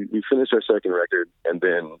finished our second record, and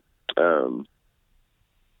then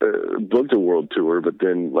booked a world tour, but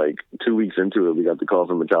then like 2 weeks into it, we got the call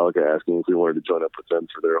from Metallica asking if we wanted to join up with them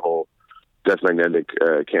for their whole Death Magnetic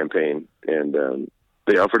campaign, and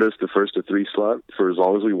they offered us the first of 3 slot for as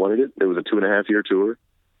long as we wanted it. It was a 2.5 year tour.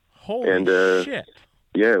 Holy shit!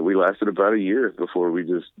 Yeah, we lasted about a year before we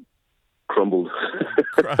just crumbled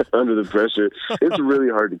under the pressure. It's really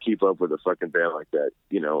hard to keep up with a fucking band like that,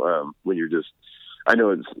 you know, when you're just, I know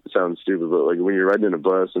it sounds stupid, but like when you're riding in a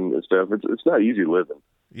bus and stuff, it's not easy living.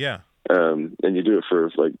 Yeah. And you do it for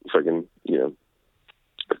like fucking, you know,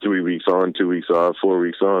 3 weeks on, 2 weeks off, 4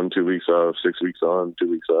 weeks on, 2 weeks off, 6 weeks on, 2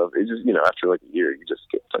 weeks off. It just, you know, after like a year, you just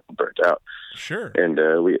get fucking burnt out. Sure. And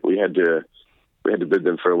we had to bid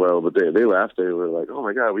them farewell, but they laughed. They were like, "Oh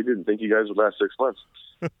my God, we didn't think you guys would last 6 months.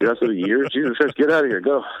 You lasted a year? Jesus Christ, get out of here,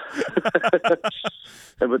 go!"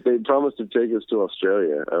 But they promised to take us to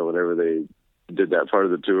Australia whenever they did that part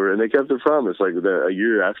of the tour, and they kept their promise. Like a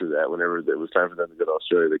year after that, whenever it was time for them to go to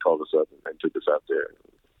Australia, they called us up and took us out there.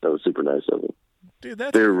 That was super nice of them. Dude,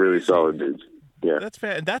 they're really solid dudes. Yeah,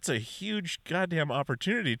 that's a huge goddamn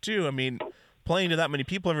opportunity too. I mean, playing to that many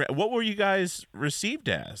people. What were you guys received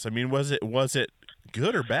as? I mean, was it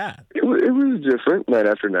good or bad? It was different night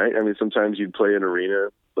after night. I mean, sometimes you'd play an arena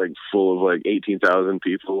like full of like 18,000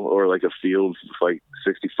 people, or like a field with like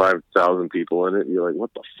 65,000 people in it, and you're like,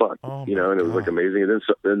 what the fuck? You know, and it was like amazing.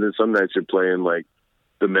 And then some nights you're playing like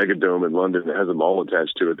the Megadome in London that has a mall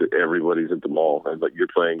attached to it that everybody's at the mall, and like you're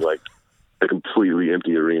playing like a completely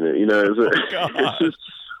empty arena. You know, it's just,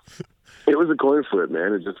 it was a coin flip,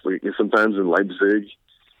 man. It's just like sometimes in Leipzig,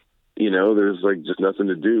 you know, there's like just nothing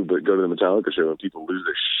to do but go to the Metallica show and people lose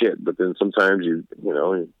their shit. But then sometimes you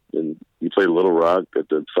play Little Rock at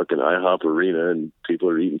the fucking IHOP arena and people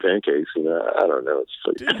are eating pancakes. You know, I don't know.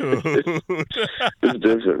 It's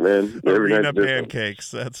different, man. Every Arena night's different. pancakes.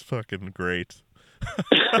 That's fucking great.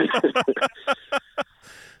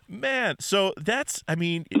 Man, so that's, I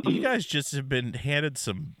mean, you guys just have been handed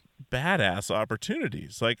some badass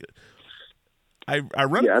opportunities. Like, I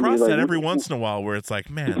run across that every once in a while where it's like,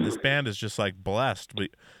 man, this band is just like blessed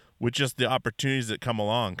with just the opportunities that come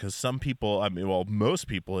along. Because some people, I mean, well, most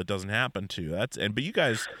people, it doesn't happen to. But you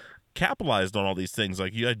guys capitalized on all these things.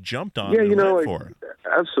 Like you had jumped on. Yeah, you know, like, for it.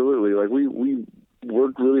 Absolutely. Like we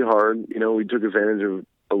worked really hard. You know, we took advantage of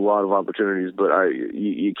a lot of opportunities, but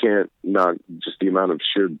you can't knock just the amount of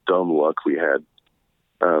sheer dumb luck we had.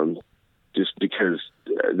 Just because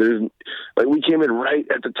there's like we came in right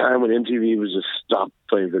at the time when MTV was just stopped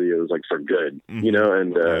playing videos like for good, you know,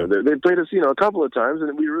 and they played us, you know, a couple of times,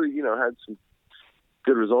 and we really, you know, had some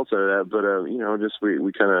good results out of that. But you know, just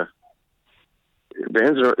we kind of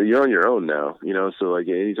you're on your own now, you know. So like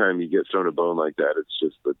anytime you get thrown a bone like that, it's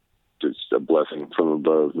just a blessing from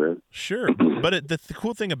above, man. Sure, but the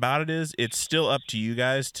cool thing about it is it's still up to you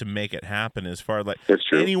guys to make it happen. As far as like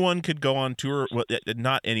anyone could go on tour, well,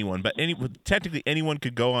 not anyone, but technically anyone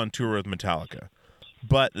could go on tour with Metallica,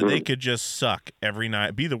 but they could just suck every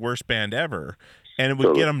night, be the worst band ever, and it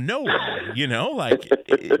would get them nowhere. You know, like,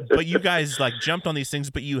 but you guys like jumped on these things,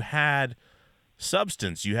 but you had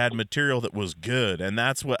substance, you had material that was good, and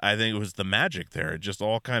that's what I think was the magic there. It just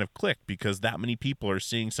all kind of clicked because that many people are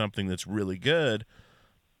seeing something that's really good.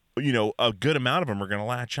 You know, a good amount of them are going to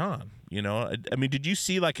latch on. You know, I mean, did you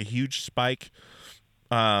see like a huge spike,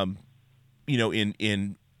 you know,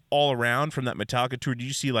 in all around from that Metallica tour? Did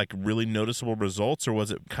you see like really noticeable results, or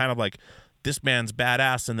was it kind of like this band's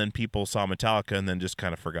badass and then people saw Metallica and then just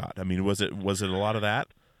kind of forgot? I mean, was it a lot of that?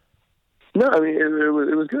 No, I mean,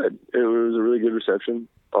 it was good. It was a really good reception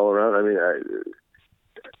all around. I mean,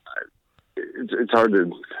 it's hard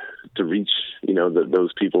to reach, you know,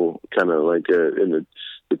 those people kind of like in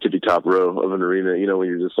the tippy top row of an arena, you know, when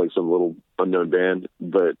you're just like some little unknown band.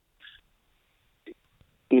 But,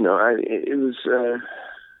 you know, it was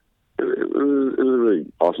a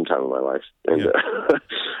really awesome time of my life. And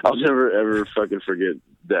I'll never, ever fucking forget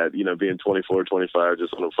that, you know, being 24, 25,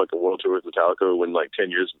 just on a fucking world tour with Metallica, when like 10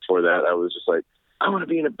 years before that, I was just like, I want to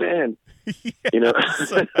be in a band. Yes. You know,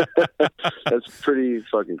 that's pretty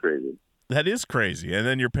fucking crazy. That is crazy. And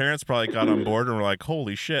then your parents probably got on board and were like,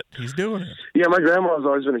 holy shit, he's doing it. Yeah, my grandma has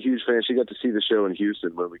always been a huge fan. She got to see the show in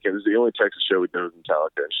Houston when we came. It was the only Texas show we did with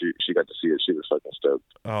Metallica, and she got to see it. She was fucking stoked.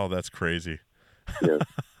 Oh, that's crazy. Yeah.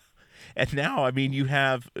 And now, I mean, you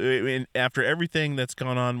have, I mean, after everything that's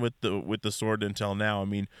gone on with the Sword until now, I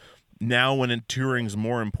mean, now when touring's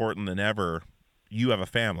more important than ever, you have a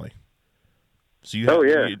family. So you have,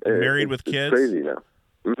 you're married with kids? It's crazy now.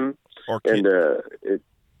 Mm-hmm. Or kids? And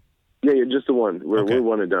yeah, just the one. We're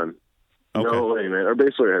one and done. Okay. No way, man. Our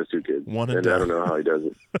bass player has 2 kids. One and done. I don't know how he does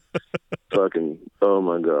it. Fucking, oh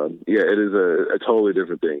my God. Yeah, it is a totally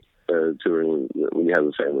different thing, touring when you have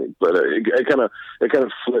a family. But it kind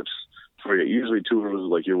of flips for you. Usually tours is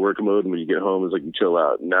like your work mode, and when you get home, it's like you chill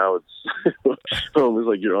out. Now it's home is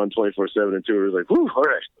like you're on 24/7, and tour is like, whoo, all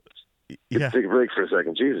right. Take a break for a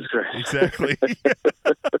second. Jesus Christ. Exactly.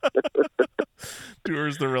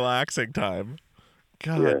 Tour's the relaxing time.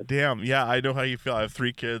 God damn. Yeah, I know how you feel. I have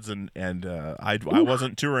 3 kids, and I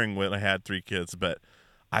wasn't touring when I had 3 kids, but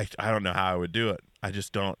I don't know how I would do it. I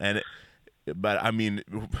just don't. But I mean,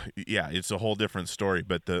 yeah, it's a whole different story.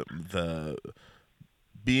 But the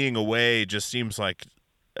being away just seems like,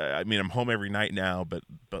 I mean, I'm home every night now, but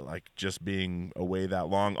like just being away that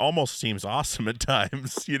long almost seems awesome at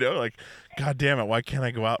times, you know, like, God damn it, why can't I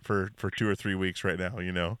go out for 2 or 3 weeks right now,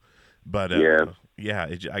 you know? But I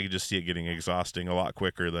could just see it getting exhausting a lot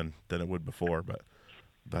quicker than it would before. But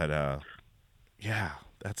yeah,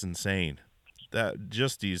 that's insane. That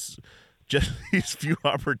just these few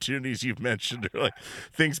opportunities you've mentioned are like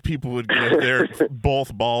things people would give their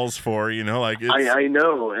both balls for, you know, like it's... I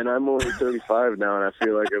know, and I'm only 35 now, and I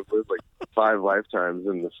feel like I've lived like 5 lifetimes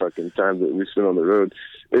in the fucking time that we spent on the road.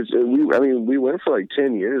 We went for like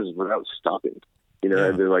 10 years without stopping, you know,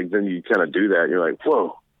 and then you kind of do that, and you're like,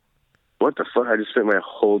 whoa, what the fuck? I just spent my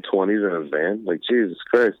whole 20s in a van? Like, Jesus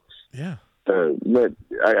Christ. Yeah. But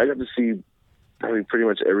I got to see, I mean, pretty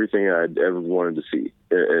much everything I'd ever wanted to see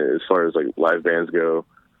as far as like live bands go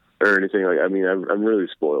or anything. Like, I mean, I'm really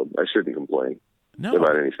spoiled. I shouldn't complain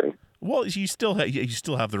about anything. Well, you still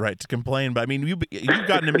have the right to complain, but I mean, you've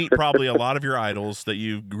gotten to meet probably a lot of your idols that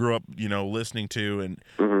you grew up, you know, listening to,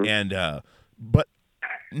 but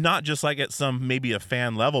not just like at some maybe a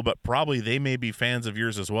fan level, but probably they may be fans of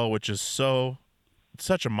yours as well, which is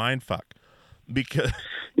such a mind fuck because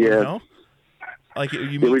you know. Like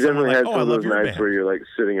you meet we someone definitely like, had oh, some I of love those your nights band. where you're like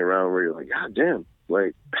sitting around where you're like, God damn,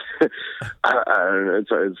 like I don't know,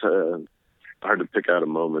 it's hard to pick out a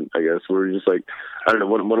moment, I guess. Where you're just like, I don't know.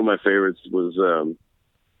 One of my favorites was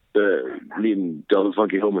meeting Del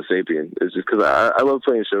Funky Homo Sapien. It's just because I love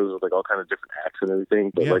playing shows with like all kind of different acts and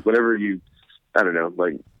everything. But like whenever you, I don't know,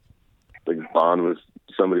 like bond with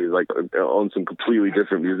somebody like on some completely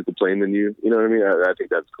different musical plane than you know what I mean? I think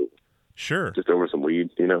that's cool. Sure. Just over some weed,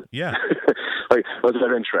 you know? Yeah. Like, let's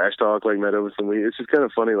have in trash talk, like, met over some weed. It's just kind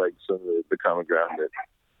of funny, like, some of the common ground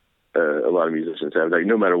that a lot of musicians have. Like,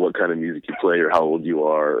 no matter what kind of music you play or how old you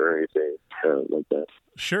are or anything like that.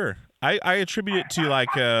 Sure. I attribute it to,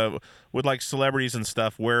 like, with, like, celebrities and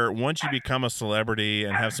stuff, where once you become a celebrity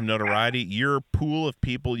and have some notoriety, your pool of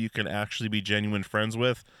people you can actually be genuine friends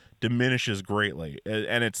with diminishes greatly.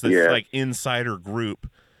 And it's this, like, insider group.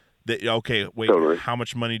 That, okay, wait, totally. How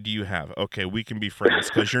much money do you have? Okay, we can be friends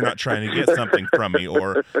because you're not trying to get something from me,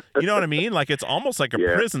 or you know what I mean? Like it's almost like a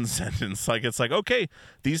prison sentence. Like it's like, okay,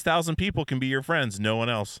 these 1,000 people can be your friends, no one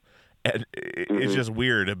else. And it's just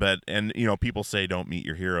weird. But you know, people say don't meet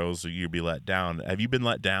your heroes or you'll be let down. Have you been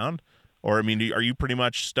let down, or I mean, are you pretty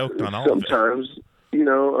much stoked on all of it? Sometimes, you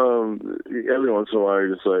know, every once in a while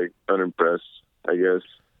you're just like unimpressed, I guess.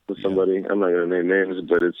 With somebody. I'm not going to name names,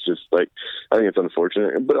 but it's just like, I think it's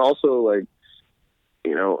unfortunate. But also, like,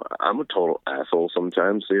 you know, I'm a total asshole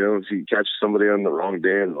sometimes. You know, if you catch somebody on the wrong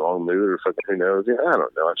day in the wrong mood or fucking who knows, I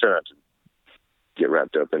don't know. I try not to get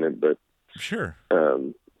wrapped up in it, but sure. I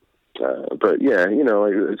But yeah, you know,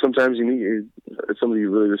 like sometimes you meet somebody you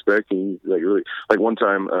really respect, and like really, like one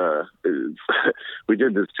time we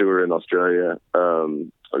did this tour in Australia.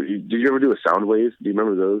 Did you ever do a Soundwave? Do you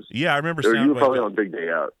remember those? Yeah, I remember Soundwave. You were probably Soundwave. on Big Day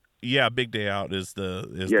Out. Yeah, Big Day Out is the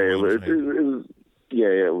It was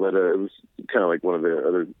but it was kind of like one of the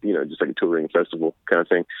other, you know, just like a touring festival kind of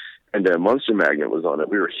thing. And Monster Magnet was on it.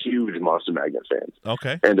 We were huge Monster Magnet fans.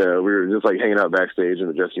 Okay. And we were just like hanging out backstage in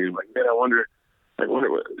the dressing room, like, man, I wonder,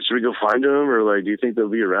 should we go find them, or like, do you think they'll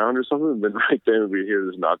be around or something? And then right then we hear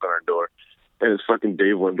this knock on our door, and it's fucking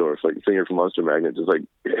Dave Wendorf, like singer from Monster Magnet, just like,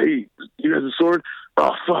 hey, you guys a sword?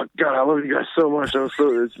 Oh fuck, God, I love you guys so much. It's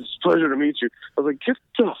a pleasure to meet you. I was like, get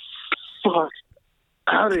the fuck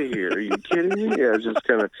out of here. Are you kidding me? Yeah, it's just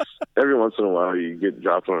kind of every once in a while you get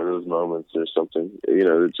dropped one of those moments or something. You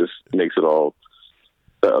know, it just makes it all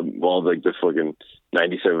like the fucking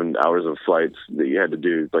 97 hours of flights that you had to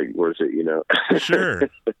do, like, worth it, you know?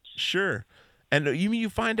 Sure. And you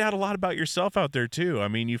find out a lot about yourself out there too. I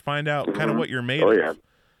mean, you find out kind of what you're made of. Yeah.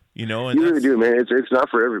 You know, and you really do, man. It's not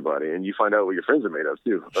for everybody, and you find out what your friends are made of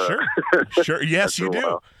too. Sure. Yes, you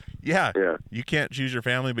do. Yeah. Yeah. You can't choose your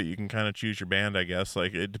family, but you can kind of choose your band, I guess,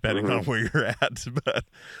 like depending on where you're at. But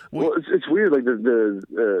well, it's weird. Like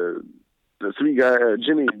the three guy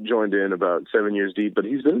Jimmy joined in about 7 years deep, but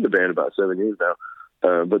he's been in the band about 7 years now.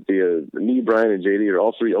 But me, Brian, and JD are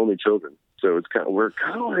all three only children, so we're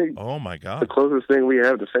kind of like, oh my God, the closest thing we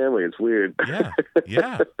have to family. It's weird.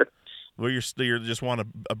 Yeah. Well, you just want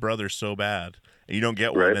a brother so bad, and you don't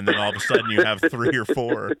get one, right? And then all of a sudden you have 3 or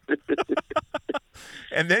 4.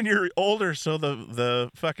 And then you're older, so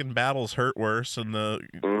the fucking battles hurt worse, and the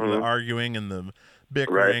arguing and the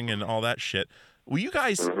bickering and all that shit. Well, you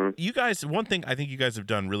guys, one thing I think you guys have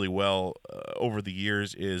done really well over the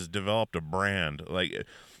years is developed a brand. Like,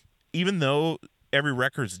 even though every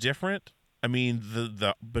record's different, I mean,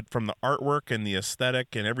 but from the artwork and the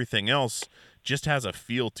aesthetic and everything else, just has a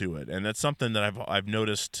feel to it, and that's something that I've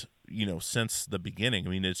noticed, you know, since the beginning. I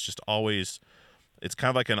mean, it's just always, it's kind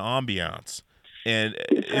of like an ambiance. And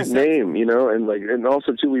it's that name, you know, and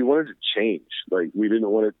also too, we wanted to change. Like, we didn't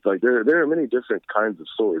want it. Like, there are many different kinds of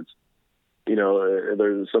swords. You know,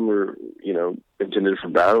 there's some are, you know, intended for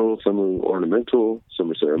battle, some are ornamental,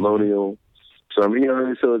 some are ceremonial, some, you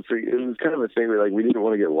know. So it was kind of a thing where, like, we didn't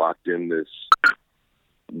want to get locked in this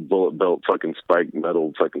bullet belt fucking spike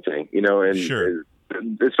metal fucking thing, you know. And sure.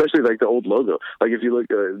 Especially like the old logo. Like, if you look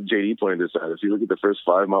at JD pointed this out, if you look at the first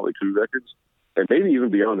 5 Motley Crue records, and maybe even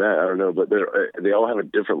beyond that, I don't know, but they all have a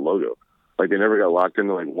different logo. Like, they never got locked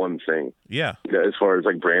into like one thing. Yeah. You know, as far as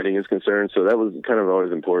like branding is concerned. So that was kind of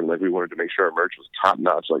always important. Like, we wanted to make sure our merch was top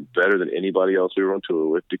notch, like better than anybody else we were on tour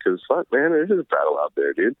with, because fuck, man, there's a battle out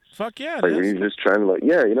there, dude. Fuck yeah. Like, we're just trying to, like,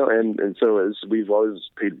 yeah, you know, and so we've always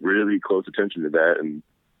paid really close attention to that and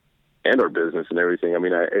our business and everything. I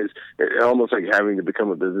mean, it's almost like having to become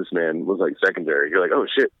a businessman was like secondary. You're like, oh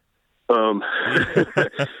shit.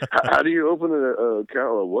 How do you open an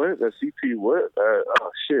account? What? A CP? What?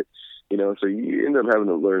 Oh shit! You know, so you end up having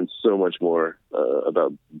to learn so much more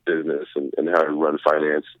about business and how to run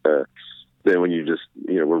finance than when you just,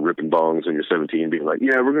 you know, we're ripping bongs when you're 17, being like,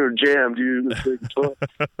 yeah, we're gonna jam, dude.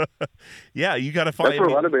 Yeah, you got to find. That's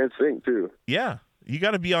what a lot of bands think too. Yeah. You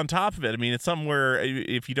got to be on top of it. I mean, it's something where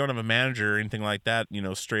if you don't have a manager or anything like that, you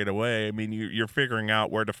know, straight away, I mean, you're figuring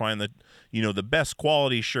out where to find the best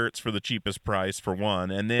quality shirts for the cheapest price, for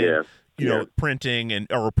one, and then you know, printing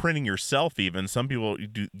or printing yourself. Even some people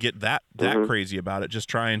do get that crazy about it, just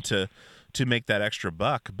trying to make that extra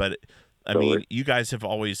buck. But I mean, you guys have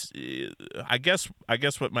always, I guess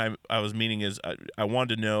what I was meaning is I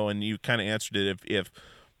wanted to know, and you kind of answered it, if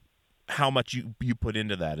how much you put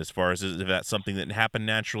into that, as far as if that's something that happened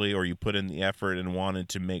naturally, or you put in the effort and wanted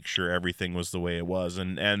to make sure everything was the way it was.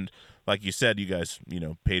 And like you said, you guys, you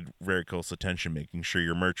know, paid very close attention, making sure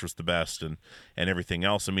your merch was the best and everything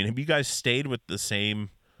else. I mean, have you guys stayed with the same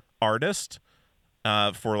artist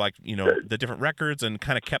for, like, you know, the different records, and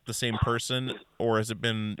kind of kept the same person, or has it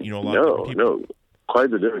been, you know, a lot of different people? No,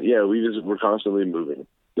 quite the different. Yeah, we're constantly moving.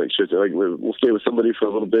 Like, shit, like we'll stay with somebody for a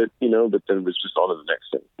little bit, you know, but then it's just on to the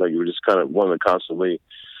next thing. Like, we're just kind of one to constantly.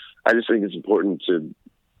 I just think it's important to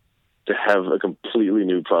have a completely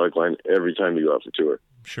new product line every time you go out for tour.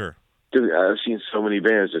 Sure. Because I've seen so many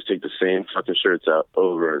bands just take the same fucking shirts out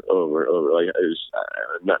over and over and over. Like,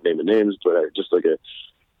 I'm not naming names, but just like a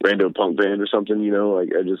random punk band or something, you know. Like,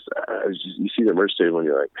 I just you see the merch table and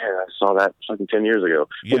you're like, man, I saw that fucking 10 years ago,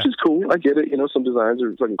 which is cool. I get it, you know. Some designs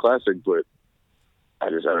are fucking classic, but I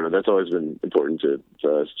don't know. That's always been important to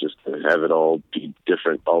us, just to have it all be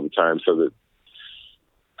different all the time, so that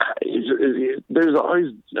there's always,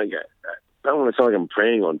 like, I don't want to sound like I'm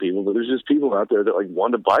preying on people, but there's just people out there that like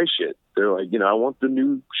want to buy shit. They're like, I want the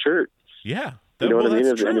new shirt. Yeah. You know what I mean?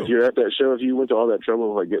 That's And true. if you're at that show, if you went to all that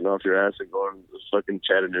trouble of like getting off your ass and going to fucking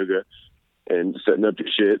Chattanooga and setting up your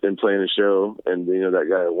shit and playing a show, and that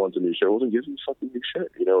guy wants a new shirt, well, then give him a fucking new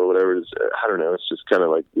shirt, or whatever it is. I don't know. It's just kind of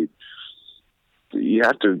like you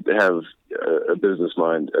have to have a business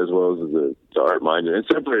mind as well as the art mind, and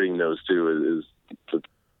separating those two is it's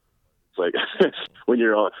like when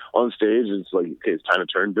you're on stage, it's like, okay, it's time to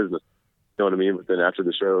turn business. You know what I mean? But then after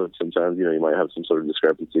the show, sometimes you might have some sort of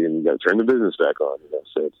discrepancy, and you got to turn the business back on.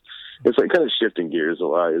 So it's like kind of shifting gears a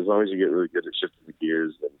lot. As long as you get really good at shifting the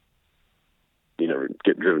gears, then you never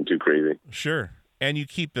get driven too crazy. Sure. And you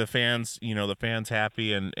keep the fans,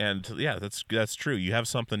 happy, and yeah, that's true. You have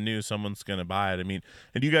something new, someone's going to buy it. I mean,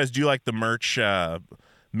 and you guys do like the merch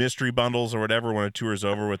mystery bundles or whatever when a tour is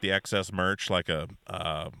over with the excess merch, like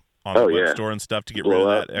on the web store and stuff to get rid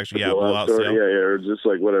of that. Actually, blowout sale. Yeah, or just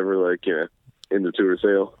like whatever, like in the tour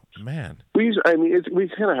sale. Man, we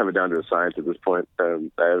kind of have it down to a science at this point.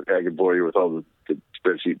 I could bore you with all the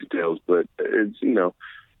spreadsheet details, but it's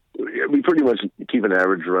we pretty much keep an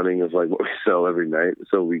average running of like what we sell every night,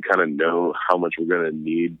 so we kind of know how much we're going to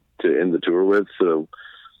need to end the tour with. So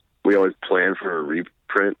we always plan for a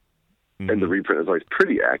reprint, and the reprint is like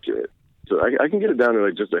pretty accurate. So I can get it down to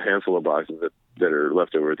like just a handful of boxes that are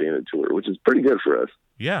left over at the end of the tour, which is pretty good for us.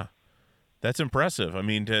 Yeah, that's impressive. I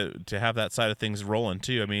mean, to have that side of things rolling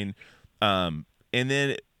too. I mean, and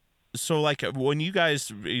then so like when you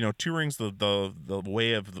guys, touring's the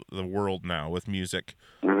way of the world now with music.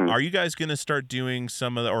 Are you guys going to start doing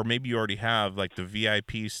some of the, or maybe you already have like the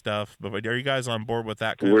VIP stuff, but are you guys on board with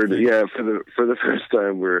that kind of thing? Yeah, for the first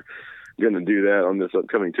time we're going to do that on this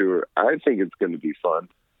upcoming tour. I think it's going to be fun.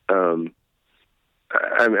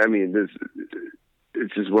 I mean,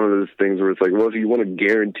 it's just one of those things where it's like, well, if you want to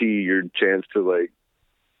guarantee your chance to like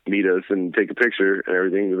meet us and take a picture and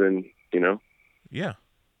everything, then yeah,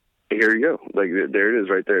 here you go. Like there it is,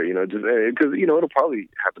 right there. Just because it'll probably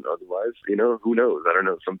happen otherwise. Who knows? I don't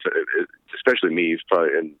know. Sometimes, especially me,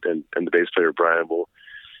 probably, and the bass player Brian will,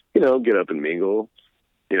 get up and mingle.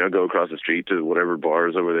 Go across the street to whatever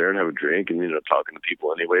bars over there and have a drink and, talking to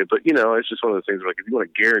people anyway. But, it's just one of those things where, like, if you want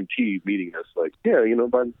to guarantee meeting us, like, yeah,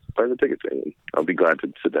 buy the tickets and I'll be glad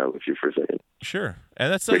to sit down with you for a second. Sure.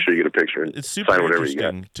 And that's make sure you get a picture and it's super sign whatever you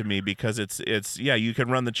interesting got. to me because it's you can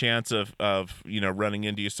run the chance of running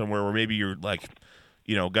into you somewhere where maybe you're like,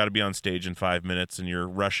 got to be on stage in 5 minutes and you're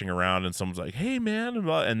rushing around and someone's like, hey, man.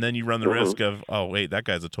 And then you run the risk of, oh, wait, that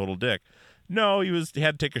guy's a total dick. No, he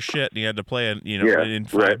had to take a shit and he had to play it, in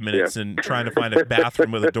 5 minutes and trying to find a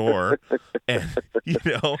bathroom with a door. And,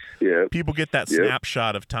 people get that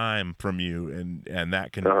snapshot of time from you and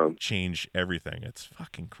that can change everything. It's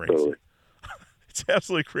fucking crazy. Totally. It's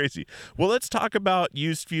absolutely crazy. Well, let's talk about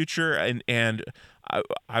Used Future and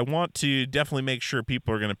I want to definitely make sure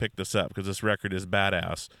people are going to pick this up because this record is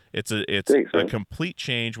badass. It's a complete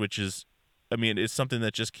change, which is, it's something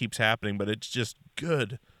that just keeps happening, but it's just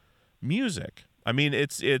good music. I mean,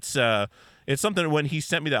 it's something. When he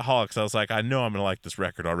sent me that Holics, I was like, I know I'm gonna like this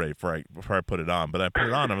record already before I put it on. But I put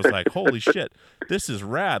it on, I was like, holy shit, this is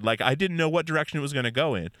rad. Like I didn't know what direction it was gonna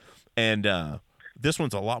go in, and this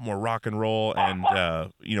one's a lot more rock and roll, and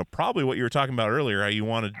probably what you were talking about earlier, how you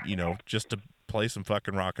wanted, just to play some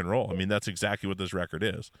fucking rock and roll. I mean, that's exactly what this record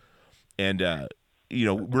is, and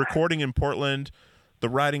recording in Portland. The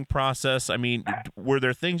writing process, were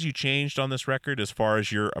there things you changed on this record as far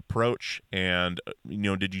as your approach? And,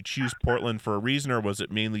 did you choose Portland for a reason, or was it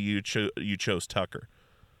mainly you chose Tucker?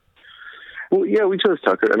 Well, yeah, we chose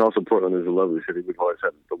Tucker, and also Portland is a lovely city. We've always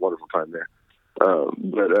had a wonderful time there.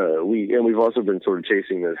 But we've also been sort of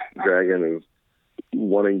chasing this dragon of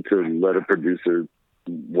wanting to let a producer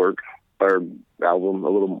work our album a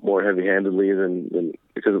little more heavy-handedly than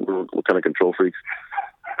because we're kind of control freaks.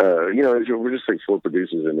 We're just like 4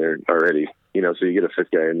 producers in there already, so you get a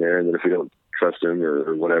 5th guy in there, and then if we don't trust him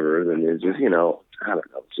or whatever, then it's just, I don't know,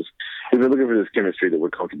 it's just, we've been looking for this chemistry that we're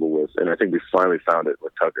comfortable with, and I think we finally found it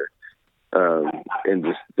with Tucker. And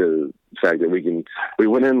just the fact that we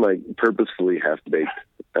went in like purposefully half-baked,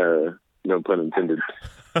 no pun intended.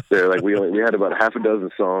 There, like we had about half a dozen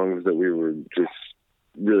songs that we were just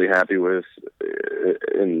really happy with,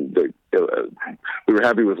 and we were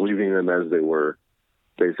happy with leaving them as they were.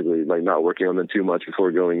 Basically, like not working on them too much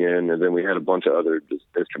before going in, and then we had a bunch of other just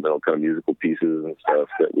instrumental kind of musical pieces and stuff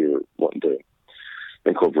that we were wanting to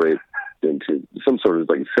incorporate into some sort of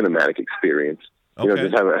like cinematic experience. Okay.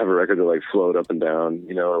 Just have a record that like flowed up and down,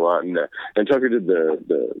 a lot. And Tucker did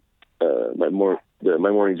my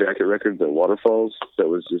Morning Jacket record, the Waterfalls. That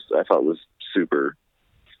was just I thought was super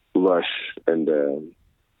lush and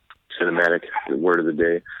cinematic. The word of the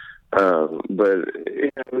day. But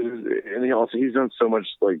and he's done so much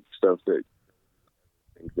like stuff that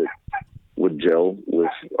would gel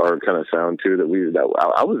with our kind of sound too.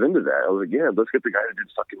 I was into that. I was like, yeah, let's get the guy who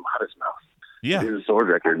did fucking Modest Mouse. Yeah, do the Sword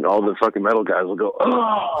record, and all the fucking metal guys will go,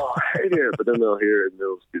 oh, I hate it, but then they'll hear it and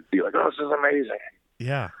they'll be like, oh, this is amazing.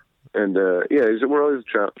 Yeah. And we're always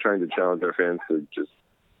trying to challenge our fans to just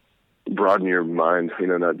broaden your mind,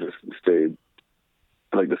 not just stay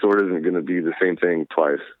like the Sword isn't going to be the same thing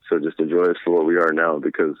twice. So just enjoy us for what we are now,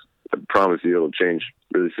 because I promise you it'll change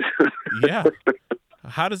really soon. Yeah.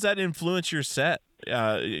 How does that influence your set?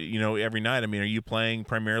 Every night. I mean, are you playing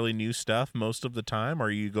primarily new stuff most of the time,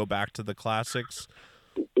 or you go back to the classics?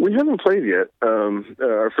 We haven't played yet.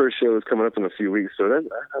 Our first show is coming up in a few weeks, so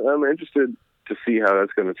I'm interested to see how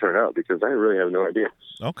that's going to turn out, because I really have no idea.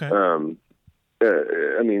 Okay. Some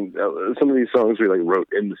of these songs we like wrote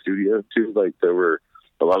in the studio too. Like there were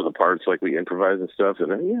a lot of the parts like we improvised and stuff.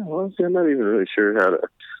 And honestly, I'm not even really sure how to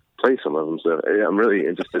play some of them. So I'm really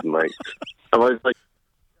interested in like. I'm always like.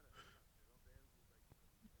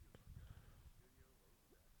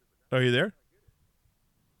 Are you there?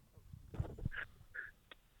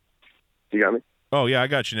 You got me? Oh yeah, I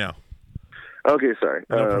got you now. Okay, sorry.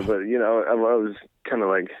 But I was kind of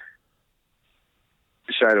like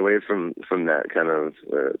shied away from that kind of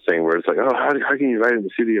thing where it's like, oh, how can you write in the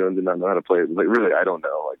studio and then not know how to play it? Like, really, I don't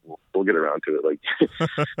know. Like, we'll get around to it. Like,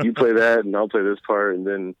 you play that and I'll play this part, and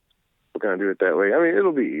then we'll kind of do it that way. I mean,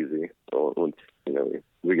 it'll be easy once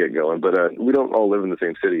we get going. But we don't all live in the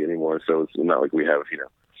same city anymore, so it's not like we have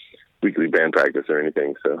weekly band practice or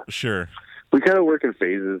anything. So sure, we kind of work in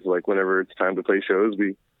phases. Like whenever it's time to play shows,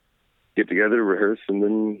 we get together, rehearse, and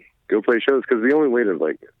then go play shows. Because the only way to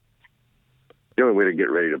get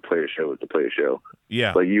ready to play a show is to play a show.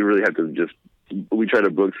 Yeah, like you really have to we try to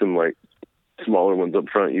book some like smaller ones up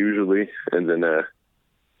front usually, and then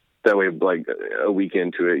that way, like a week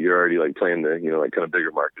into it, you're already like playing the like kind of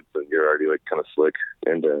bigger markets, and you're already like kind of slick.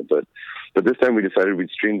 And but this time we decided we'd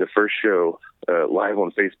stream the first show live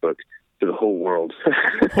on Facebook to the whole world.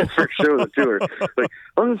 First show of the tour. Like,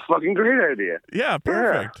 oh, this is a fucking great idea. Yeah,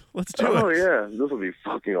 perfect. Yeah. Let's do it. Oh yeah, this will be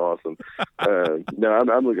fucking awesome. No,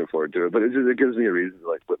 I'm looking forward to it. But it gives me a reason to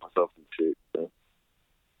like put myself in shape. So.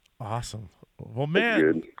 Awesome. Well,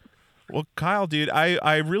 man. Well, Kyle, dude,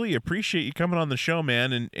 I really appreciate you coming on the show,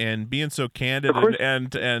 man, and being so candid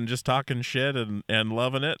and just talking shit and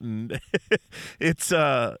loving it. And it's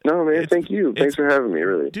no, man, thank you. Thanks for having me,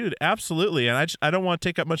 really. Dude, absolutely. And I don't want to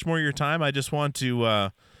take up much more of your time. I just want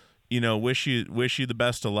to wish you the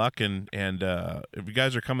best of luck, and if you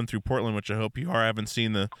guys are coming through Portland, which I hope you are, I haven't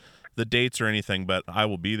seen the dates or anything, but I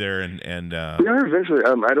will be there and we are eventually.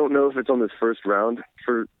 I don't know if it's on this first round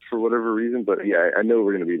for whatever reason, but yeah, I know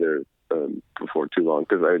we're going to be there before too long,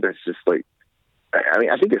 because that's just like,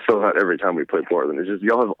 I think it sells out every time we play Portland. It's just,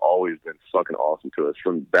 y'all have always been fucking awesome to us,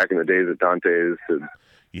 from back in the days at Dante's to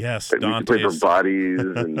yes, Dante's. We played for Bodies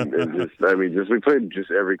and just we played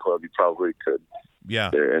just every club you probably could. Yeah,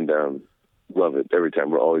 there, and love it every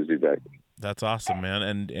time. We'll always be back. That's awesome, man,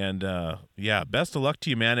 and yeah, best of luck to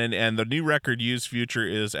you, man. And the new record, Used Future,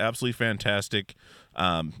 is absolutely fantastic.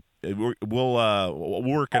 We'll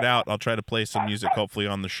work it out. I'll try to play some music hopefully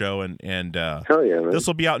on the show, and hell yeah, man. This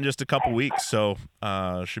will be out in just a couple weeks, so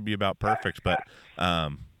should be about perfect. But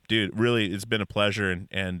dude, really, it's been a pleasure,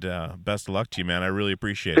 and best of luck to you, man. I really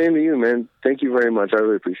appreciate it. Same to you, man. Thank you very much. I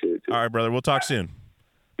really appreciate it too. All right, brother. We'll talk soon.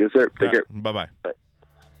 Yes, sir. Take care. Bye-bye. Bye.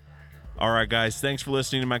 All right, guys, thanks for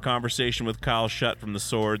listening to my conversation with Kyle Shutt from The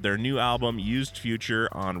Sword. Their new album, Used Future,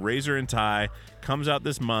 on Razor and Tie, comes out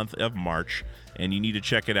this month of March, and you need to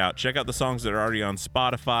check it out. Check out the songs that are already on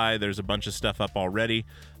Spotify. There's a bunch of stuff up already,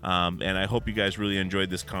 and I hope you guys really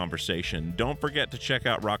enjoyed this conversation. Don't forget to check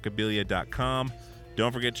out rockabilia.com.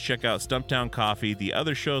 Don't forget to check out Stumptown Coffee, the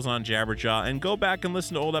other shows on Jabberjaw, and go back and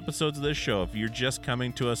listen to old episodes of this show. If you're just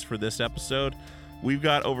coming to us for this episode, we've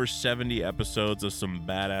got over 70 episodes of some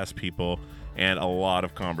badass people and a lot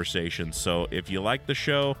of conversations. So if you like the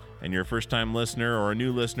show and you're a first-time listener or a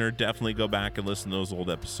new listener, definitely go back and listen to those old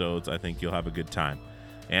episodes. I think you'll have a good time.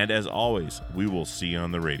 And as always, we will see you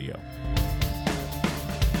on the radio.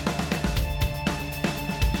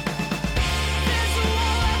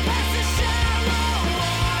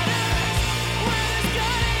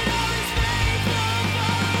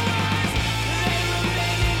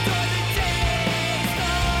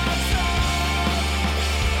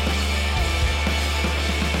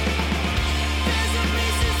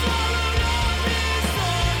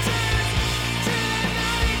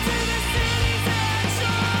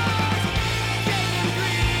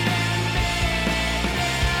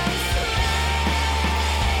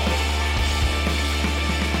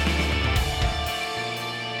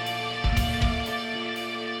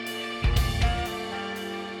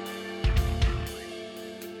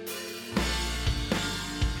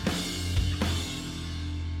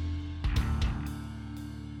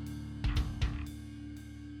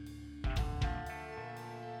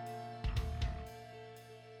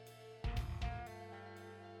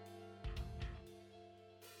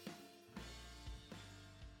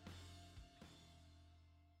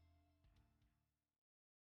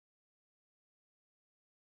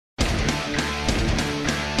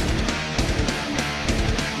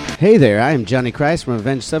 Hey there, I am Johnny Christ from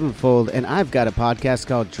Avenged Sevenfold, and I've got a podcast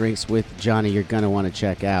called Drinks with Johnny you're going to want to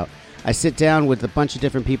check out. I sit down with a bunch of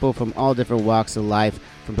different people from all different walks of life,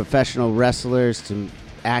 from professional wrestlers to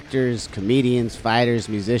actors, comedians, fighters,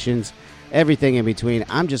 musicians, everything in between.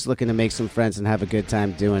 I'm just looking to make some friends and have a good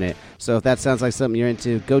time doing it. So if that sounds like something you're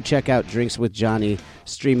into, go check out Drinks with Johnny,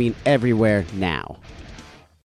 streaming everywhere now.